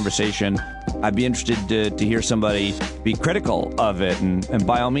that conversation. I'd be interested to hear somebody be critical of it, and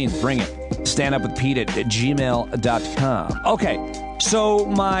by all means, bring it. standupwithpete@gmail.com. Okay. So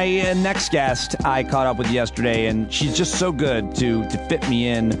my next guest I caught up with yesterday, and she's just so good to fit me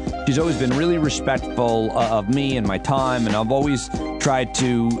in. She's always been really respectful of me and my time, and I've always tried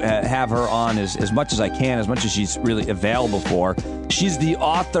to have her on as much as I can, as much as she's really available for. She's the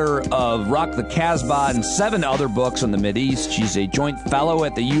author of Rock the Casbah and 7 other books on the Mideast. She's a joint fellow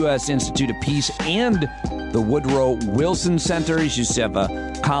at the U.S. Institute of Peace and the Woodrow Wilson Center. She used to have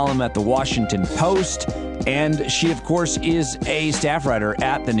a column at the Washington Post. And she, of course, is a staff writer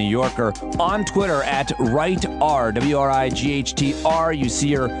at The New Yorker. On Twitter at Wright, WRIGHTR. You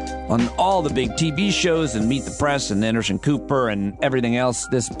see her on all the big TV shows and Meet the Press and Anderson Cooper and everything else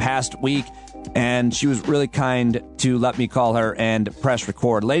this past week. And she was really kind to let me call her and press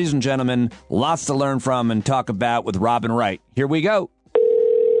record. Ladies and gentlemen, lots to learn from and talk about with Robin Wright. Here we go.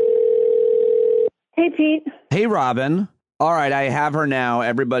 Hey, Pete. Hey, Robin. All right, I have her now.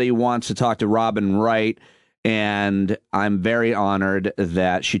 Everybody wants to talk to Robin Wright, and I'm very honored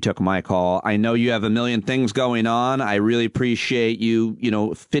that she took my call. I know you have a million things going on. I really appreciate you,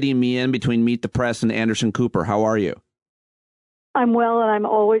 fitting me in between Meet the Press and Anderson Cooper. How are you? I'm well, and I'm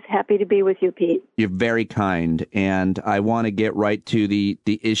always happy to be with you, Pete. You're very kind, and I want to get right to the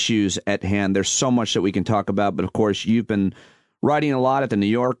issues at hand. There's so much that we can talk about, but of course, you've been writing a lot at the New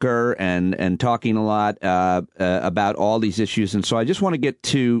Yorker and talking a lot about all these issues, and so I just want to get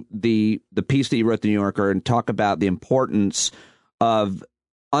to the piece that you wrote at the New Yorker and talk about the importance of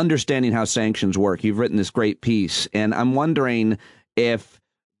understanding how sanctions work. You've written this great piece, and I'm wondering if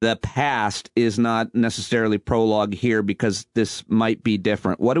the past is not necessarily prologue here, because this might be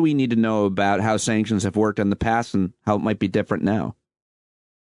different. What do we need to know about how sanctions have worked in the past and how it might be different now?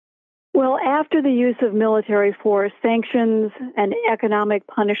 Well, after the use of military force, sanctions and economic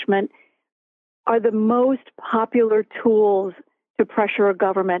punishment are the most popular tools to pressure a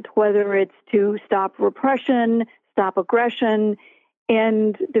government, whether it's to stop repression, stop aggression,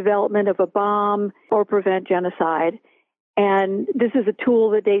 end development of a bomb, or prevent genocide. And this is a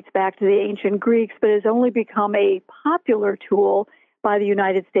tool that dates back to the ancient Greeks, but has only become a popular tool by the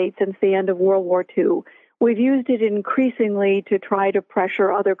United States since the end of World War II. We've used it increasingly to try to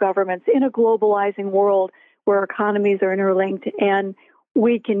pressure other governments in a globalizing world where economies are interlinked, and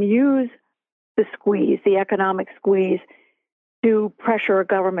we can use the squeeze, the economic squeeze, to pressure a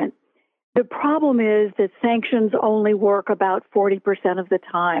government. The problem is that sanctions only work about 40% of the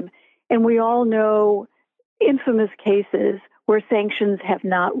time, and we all know infamous cases where sanctions have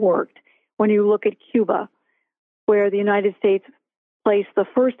not worked. When you look at Cuba, where the United States placed the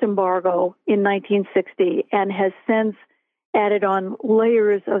first embargo in 1960 and has since added on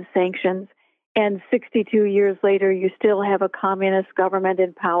layers of sanctions, and 62 years later, you still have a communist government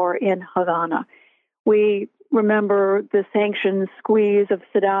in power in Havana. We remember the sanctions squeeze of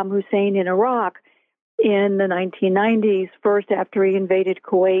Saddam Hussein in Iraq in the 1990s, first after he invaded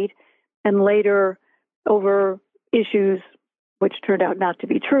Kuwait, and later over issues which turned out not to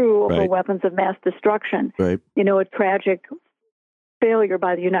be true, over weapons of mass destruction. Right. You know, a tragic failure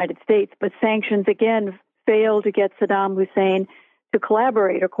by the United States. But sanctions, again, failed to get Saddam Hussein to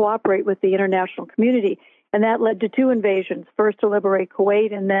collaborate or cooperate with the international community. And that led to two invasions, first to liberate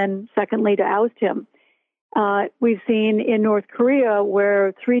Kuwait and then secondly to oust him. We've seen in North Korea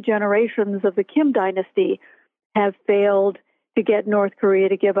where 3 generations of the Kim dynasty have failed to get North Korea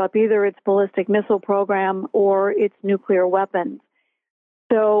to give up either its ballistic missile program or its nuclear weapons.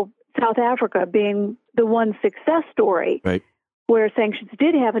 So South Africa being the one success story where sanctions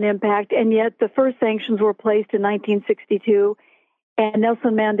did have an impact, and yet the first sanctions were placed in 1962, and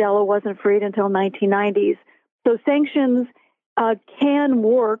Nelson Mandela wasn't freed until 1990s. So sanctions can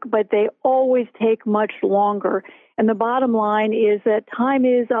work, but they always take much longer. And the bottom line is that time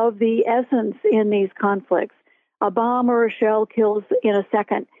is of the essence in these conflicts. A bomb or a shell kills in a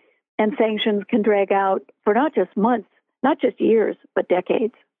second, and sanctions can drag out for not just months, not just years, but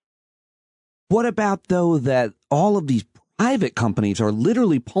decades. What about, though, that all of these private companies are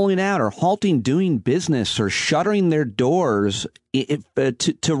literally pulling out or halting doing business or shuttering their doors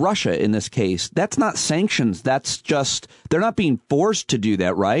to Russia in this case? That's not sanctions. That's just, they're not being forced to do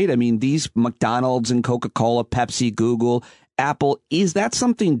that, right? I mean, these McDonald's and Coca-Cola, Pepsi, Google, Apple, is that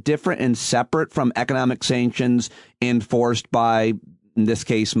something different and separate from economic sanctions enforced by, in this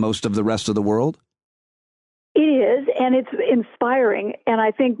case, most of the rest of the world? It is, and it's inspiring. And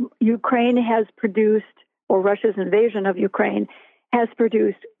I think Ukraine has produced, or Russia's invasion of Ukraine has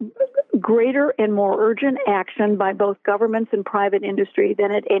produced greater and more urgent action by both governments and private industry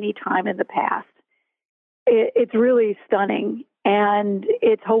than at any time in the past. It's really stunning. And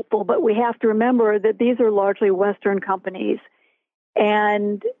it's hopeful, but we have to remember that these are largely Western companies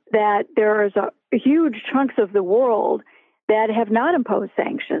and that there is a huge chunks of the world that have not imposed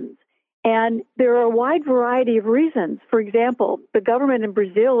sanctions. And there are a wide variety of reasons. For example, the government in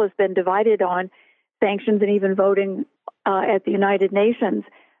Brazil has been divided on sanctions and even voting at the United Nations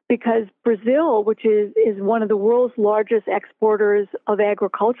because Brazil, which is one of the world's largest exporters of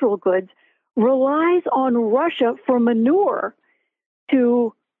agricultural goods, relies on Russia for manure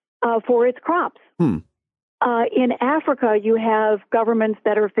for its crops. In Africa, you have governments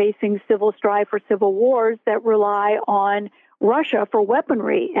that are facing civil strife or civil wars that rely on Russia for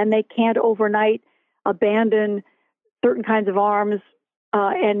weaponry, and they can't overnight abandon certain kinds of arms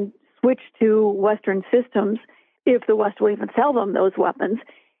and switch to Western systems if the West will even sell them those weapons.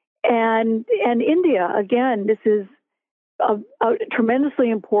 And India, again, this is a tremendously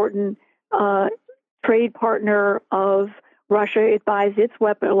important trade partner of Russia. It buys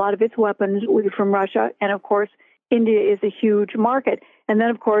a lot of its weapons from Russia. And of course, India is a huge market. And then,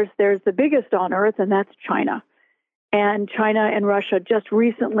 of course, there's the biggest on earth, and that's China. And China and Russia just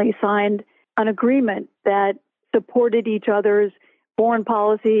recently signed an agreement that supported each other's foreign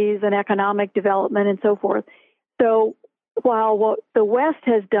policies and economic development and so forth. So while what the West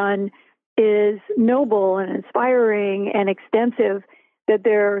has done is noble and inspiring and extensive, that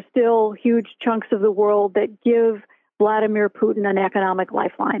there are still huge chunks of the world that give Vladimir Putin an economic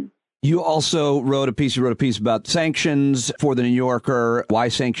lifeline. You also wrote a piece about sanctions for the New Yorker, why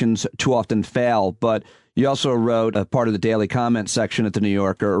sanctions too often fail. But you also wrote a part of the daily comment section at the New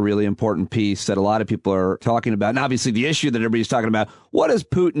Yorker, a really important piece that a lot of people are talking about. And obviously the issue that everybody's talking about, what does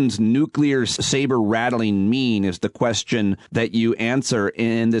Putin's nuclear saber rattling mean, is the question that you answer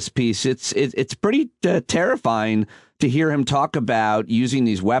in this piece. It's pretty terrifying to hear him talk about using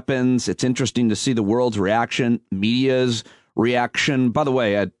these weapons. It's interesting to see the world's reaction, media's reaction. By the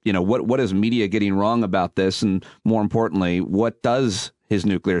way, what is media getting wrong about this? And more importantly, what does his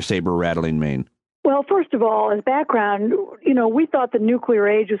nuclear saber rattling mean? Well, first of all, as background, we thought the nuclear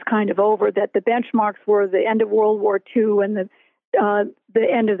age was kind of over, that the benchmarks were the end of World War II and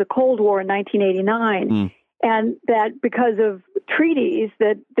the end of the Cold War in 1989. And that because of treaties,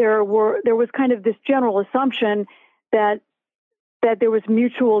 that there was kind of this general assumption that there was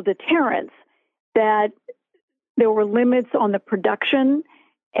mutual deterrence, that there were limits on the production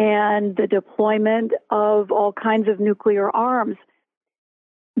and the deployment of all kinds of nuclear arms.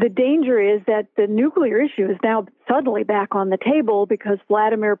 The danger is that the nuclear issue is now suddenly back on the table because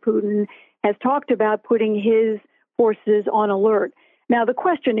Vladimir Putin has talked about putting his forces on alert. Now, the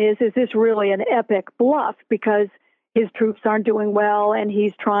question is this really an epic bluff because his troops aren't doing well and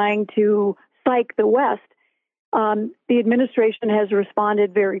he's trying to psych the West? The administration has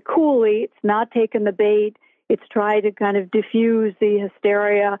responded very coolly. It's not taken the bait. It's tried to kind of diffuse the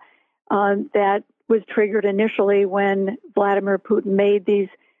hysteria that was triggered initially when Vladimir Putin made these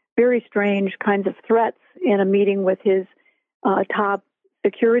very strange kinds of threats in a meeting with his top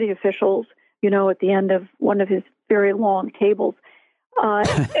security officials, at the end of one of his very long tables.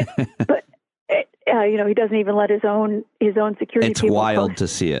 But he doesn't even let his own security people. It's wild close. To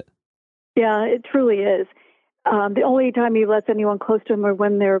see it. Yeah, it truly is. The only time he lets anyone close to him are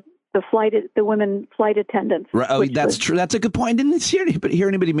when they're the women flight attendants. Right. Oh, that's true. That's a good point. Didn't hear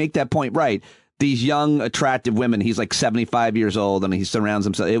anybody make that point? Right. These young, attractive women. He's like 75 years old, and he surrounds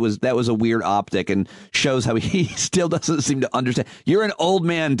himself. That was a weird optic, and shows how he still doesn't seem to understand. You're an old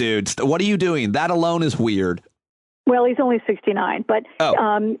man, dude. What are you doing? That alone is weird. Well, he's only 69, but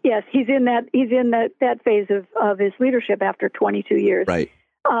yes, he's in that phase of his leadership after 22 years. Right.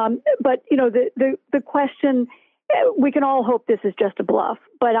 But the question. We can all hope this is just a bluff,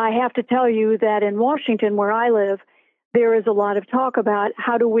 but I have to tell you that in Washington, where I live, there is a lot of talk about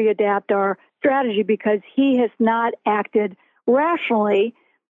how do we adapt our strategy because he has not acted rationally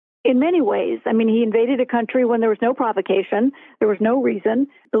in many ways. I mean, he invaded a country when there was no provocation. There was no reason.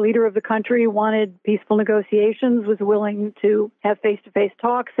 The leader of the country wanted peaceful negotiations, was willing to have face-to-face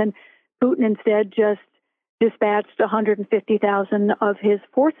talks, and Putin instead just dispatched 150,000 of his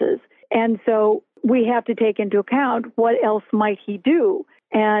forces. And so we have to take into account what else might he do.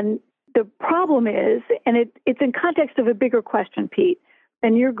 And the problem is, and it's in context of a bigger question, Pete,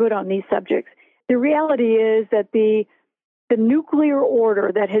 and you're good on these subjects. The reality is that the nuclear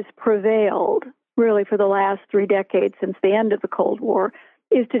order that has prevailed really for the last 3 decades since the end of the Cold War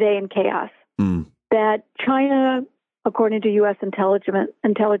is today in chaos. That China, according to U.S.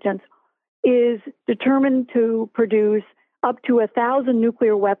 intelligence, is determined to produce up to 1,000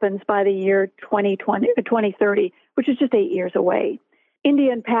 nuclear weapons by the year 2030, which is just 8 years away.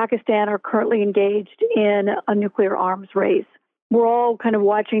 India and Pakistan are currently engaged in a nuclear arms race. We're all kind of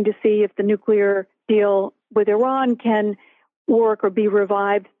watching to see if the nuclear deal with Iran can work or be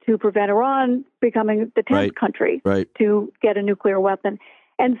revived to prevent Iran becoming the 10th country to get a nuclear weapon.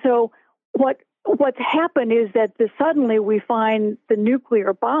 And so what's happened is that suddenly we find the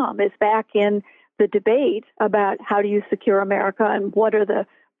nuclear bomb is back in the debate about how do you secure America and what are the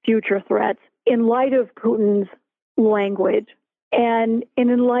future threats in light of Putin's language and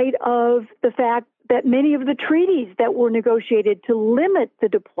in light of the fact that many of the treaties that were negotiated to limit the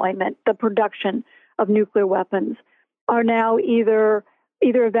deployment, the production of nuclear weapons are now either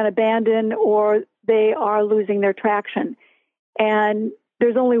have been abandoned or they are losing their traction. And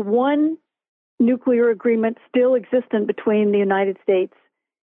there's only one nuclear agreement still existent between the United States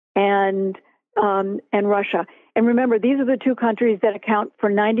and Russia. And remember, these are the two countries that account for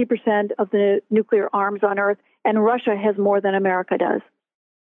 90% of the nuclear arms on Earth, and Russia has more than America does.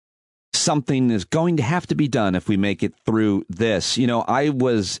 Something is going to have to be done if we make it through this. I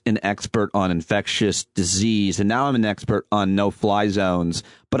was an expert on infectious disease, and now I'm an expert on no-fly zones.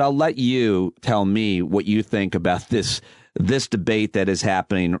 But I'll let you tell me what you think about this debate that is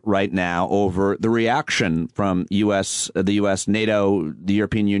happening right now over the reaction from the U.S., NATO, the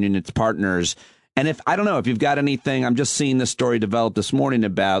European Union, its partners, And if I don't know if you've got anything, I'm just seeing this story develop this morning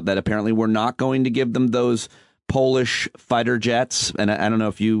about that apparently we're not going to give them those Polish fighter jets. And I don't know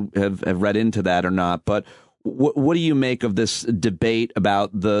if you have read into that or not, but what do you make of this debate about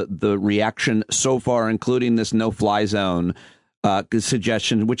the reaction so far, including this no-fly zone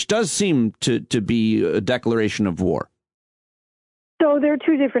suggestion, which does seem to be a declaration of war? So there are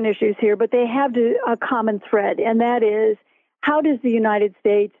two different issues here, but they have a common thread, and that is, how does the United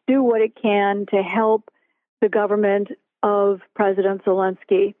States do what it can to help the government of President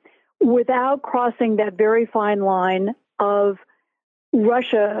Zelensky without crossing that very fine line of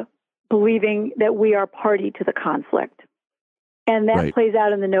Russia believing that we are party to the conflict? And that plays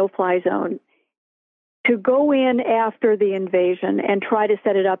out in the no-fly zone. To go in after the invasion and try to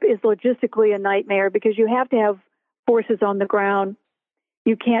set it up is logistically a nightmare because you have to have forces on the ground.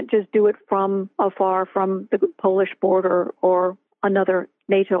 You can't just do it from afar, from the Polish border or another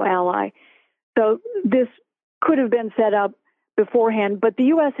NATO ally. So this could have been set up beforehand, but the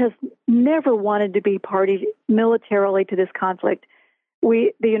U.S. has never wanted to be party militarily to this conflict.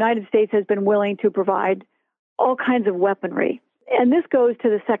 The United States has been willing to provide all kinds of weaponry. And this goes to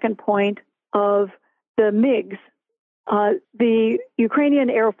the second point of the MiGs. The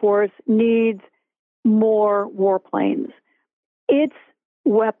Ukrainian Air Force needs more warplanes. Its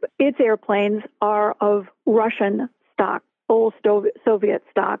airplanes are of Russian stock, old Soviet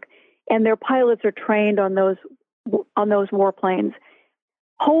stock, and their pilots are trained on those warplanes.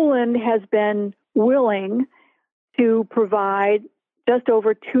 Poland has been willing to provide just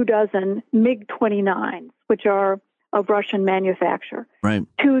over 24 MiG-29s, which are of Russian manufacture,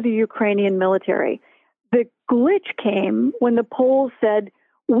 to the Ukrainian military. The glitch came when the Poles said,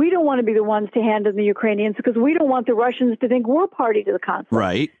 we don't want to be the ones to hand in the Ukrainians because we don't want the Russians to think we're party to the conflict.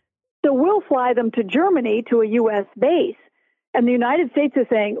 Right. So we'll fly them to Germany to a U.S. base. And the United States is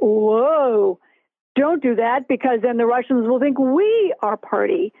saying, whoa, don't do that because then the Russians will think we are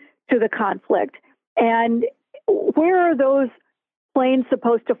party to the conflict. And where are those planes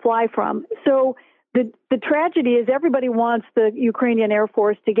supposed to fly from? So the tragedy is everybody wants the Ukrainian Air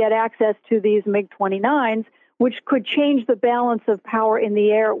Force to get access to these MiG-29s, which could change the balance of power in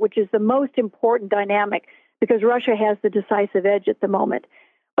the air, which is the most important dynamic because Russia has the decisive edge at the moment.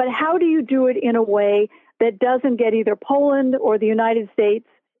 But how do you do it in a way that doesn't get either Poland or the United States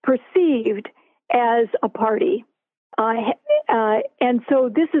perceived as a party? And so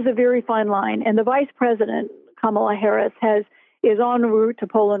this is a very fine line. And the Vice President, Kamala Harris, is en route to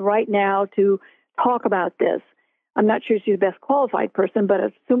Poland right now to talk about this. I'm not sure she's the best qualified person,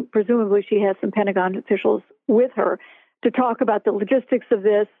 but presumably she has some Pentagon officials with her to talk about the logistics of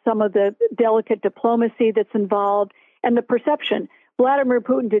this, some of the delicate diplomacy that's involved, and the perception. Vladimir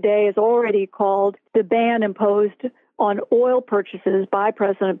Putin today has already called the ban imposed on oil purchases by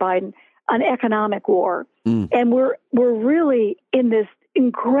President Biden an economic war. And we're really in this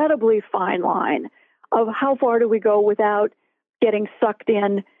incredibly fine line of how far do we go without getting sucked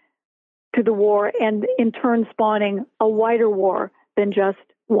in to the war and in turn spawning a wider war than just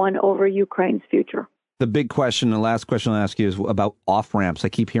one over Ukraine's future. The big question, the last question I'll ask you is about off-ramps. I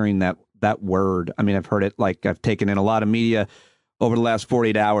keep hearing that word. I mean, I've heard it, like I've taken in a lot of media over the last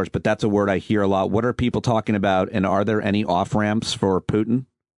 48 hours, but that's a word I hear a lot. What are people talking about, and are there any off-ramps for Putin?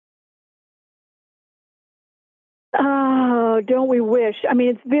 Oh, don't we wish? I mean,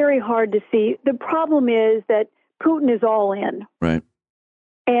 it's very hard to see. The problem is that Putin is all in. Right.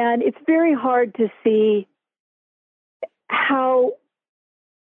 And it's very hard to see how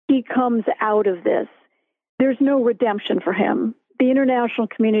he comes out of this. There's no redemption for him. The international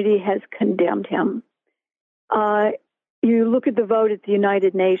community has condemned him. You look at the vote at the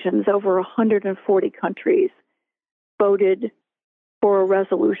United Nations, over 140 countries voted for a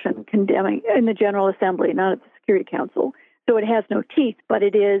resolution condemning in the General Assembly, not at the Security Council. So it has no teeth, but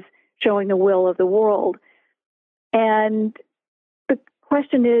it is showing the will of the world. And the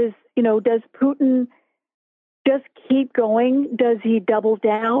question is, does Putin just keep going? Does he double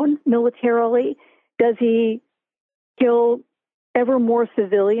down militarily? Does he kill ever more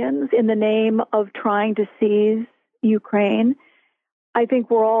civilians in the name of trying to seize Ukraine? I think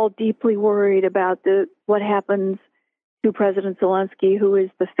we're all deeply worried about what happens to President Zelensky, who is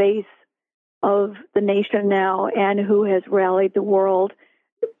the face of the nation now and who has rallied the world.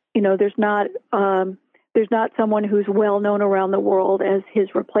 There's not someone who's well known around the world as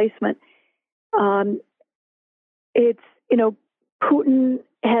his replacement. Putin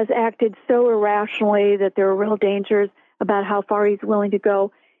has acted so irrationally that there are real dangers about how far he's willing to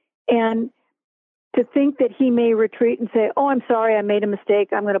go. And to think that he may retreat and say, oh, I'm sorry, I made a mistake,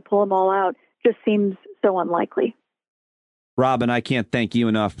 I'm going to pull them all out, just seems so unlikely. Robin, I can't thank you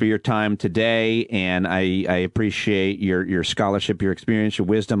enough for your time today, and I appreciate your scholarship, your experience, your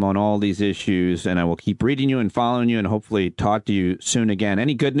wisdom on all these issues, and I will keep reading you and following you and hopefully talk to you soon again.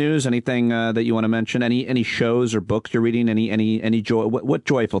 Any good news, anything that you want to mention, any shows or books you're reading, any joy? What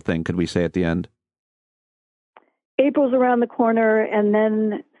joyful thing could we say at the end? April's around the corner, and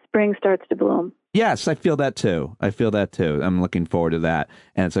then spring starts to bloom. Yes, I feel that too. I'm looking forward to that,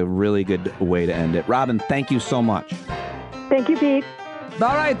 and it's a really good way to end it. Robin, thank you so much. Thank you, Pete. All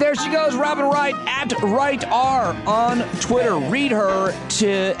right, there she goes, Robin Wright, at Wright R on Twitter. Read her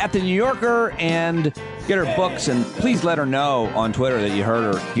at the New Yorker and get her books, and please let her know on Twitter that you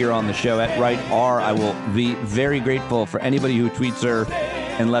heard her here on the show at Wright R. I will be very grateful for anybody who tweets her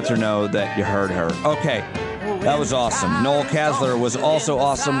and lets her know that you heard her. Okay. That was awesome. Noel Casler was also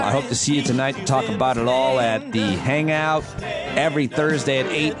awesome. I hope to see you tonight to talk about it all at the Hangout every Thursday at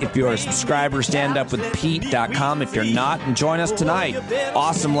 8. If you're a subscriber, standupwithpete.com. If you're not, and join us tonight.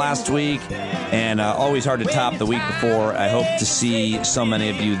 Awesome last week, and always hard to top the week before. I hope to see so many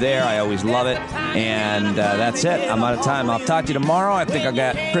of you there. I always love it. And that's it. I'm out of time. I'll talk to you tomorrow. I think I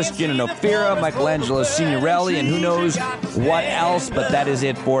got Christian and Ophira, Michelangelo Signorelli, and who knows what else, but that is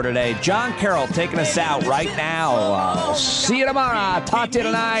it for today. John Carroll taking us out right now. I'll see you tomorrow. Talk to you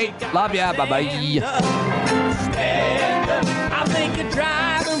tonight. Love ya. Bye-bye. I think you're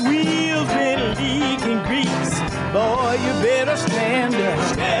driving wheels with leaking grease. Boy, you better stand up.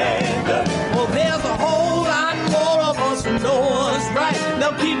 Stand up. Well, there's a whole lot more of us who know what's right.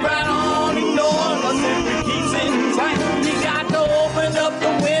 They'll keep right on ignoring us if we keep sitting tight. You got to open up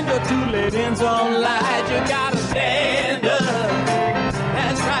the window to let in some light. You got to stand up.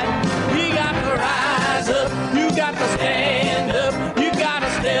 That's right. You got to rise up. You got to stand up. You got to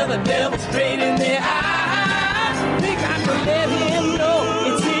stare the devil straight in the eye. You got to let him know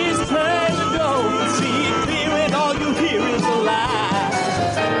it's his turn to go. See it clear when all you hear is a lie.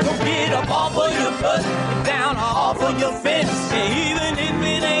 So get up off of your butt, get down off of your fence. And even if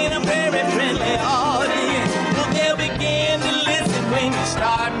it ain't a very friendly audience, well, they'll begin to listen when you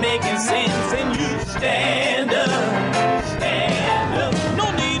start making sense. And you stand up. Stand up.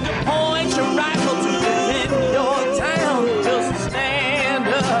 No need to point your rifle to defend your town. Just stand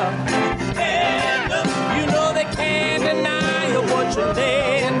up. Stand up. You know they can't deny you what you're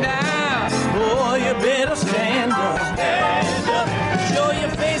laying down. Boy, you better stand up. Stand up. Show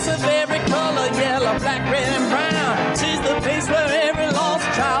your face of every color, yellow, black, red, and brown. This is the place where every lost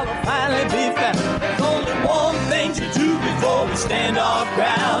child will finally be found. There's only one thing to do before we stand our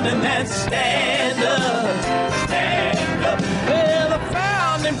ground, and that's stand up. Stand up. Well, the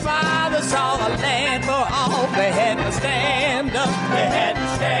founding fathers saw the land for all. They had to stand up. They had to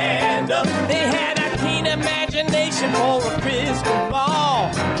stand up. They had a keen imagination for a crystal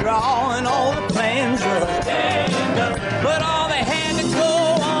ball, drawing all the plans of stand up. But all they had to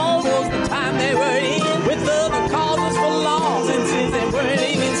go on was the time they were in, with other causes for laws, and since they weren't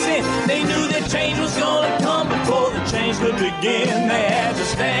even sin, they knew that change was gonna come before the change could begin. They had to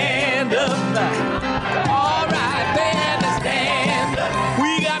stand up. All right, they had to stand up.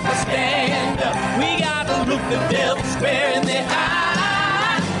 We got to stand up. We got to look the devil square in the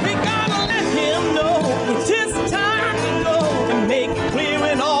eye. We gotta let him know it's his time to go, and make it clear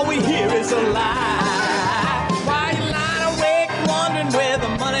when all we hear is a lie. Why you lying awake wondering where the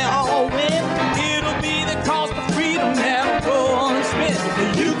money all went? It'll be the cost of freedom that'll go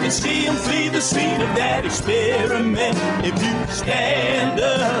unspent. You can see him flee the scene of that experiment if you stand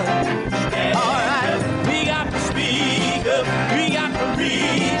up. All right, we got to speak up. We got to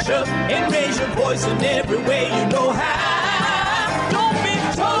reach up and raise your voice in every way you know how. Don't be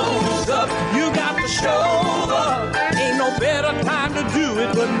toes up. You got to show up. Ain't no better time to do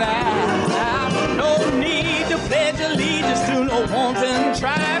it but now. No need to pledge allegiance to no wanton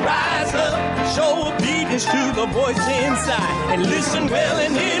tribe. Rise up, show obedience to the voice inside, and listen well,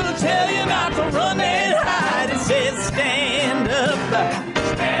 and it'll tell you not to run and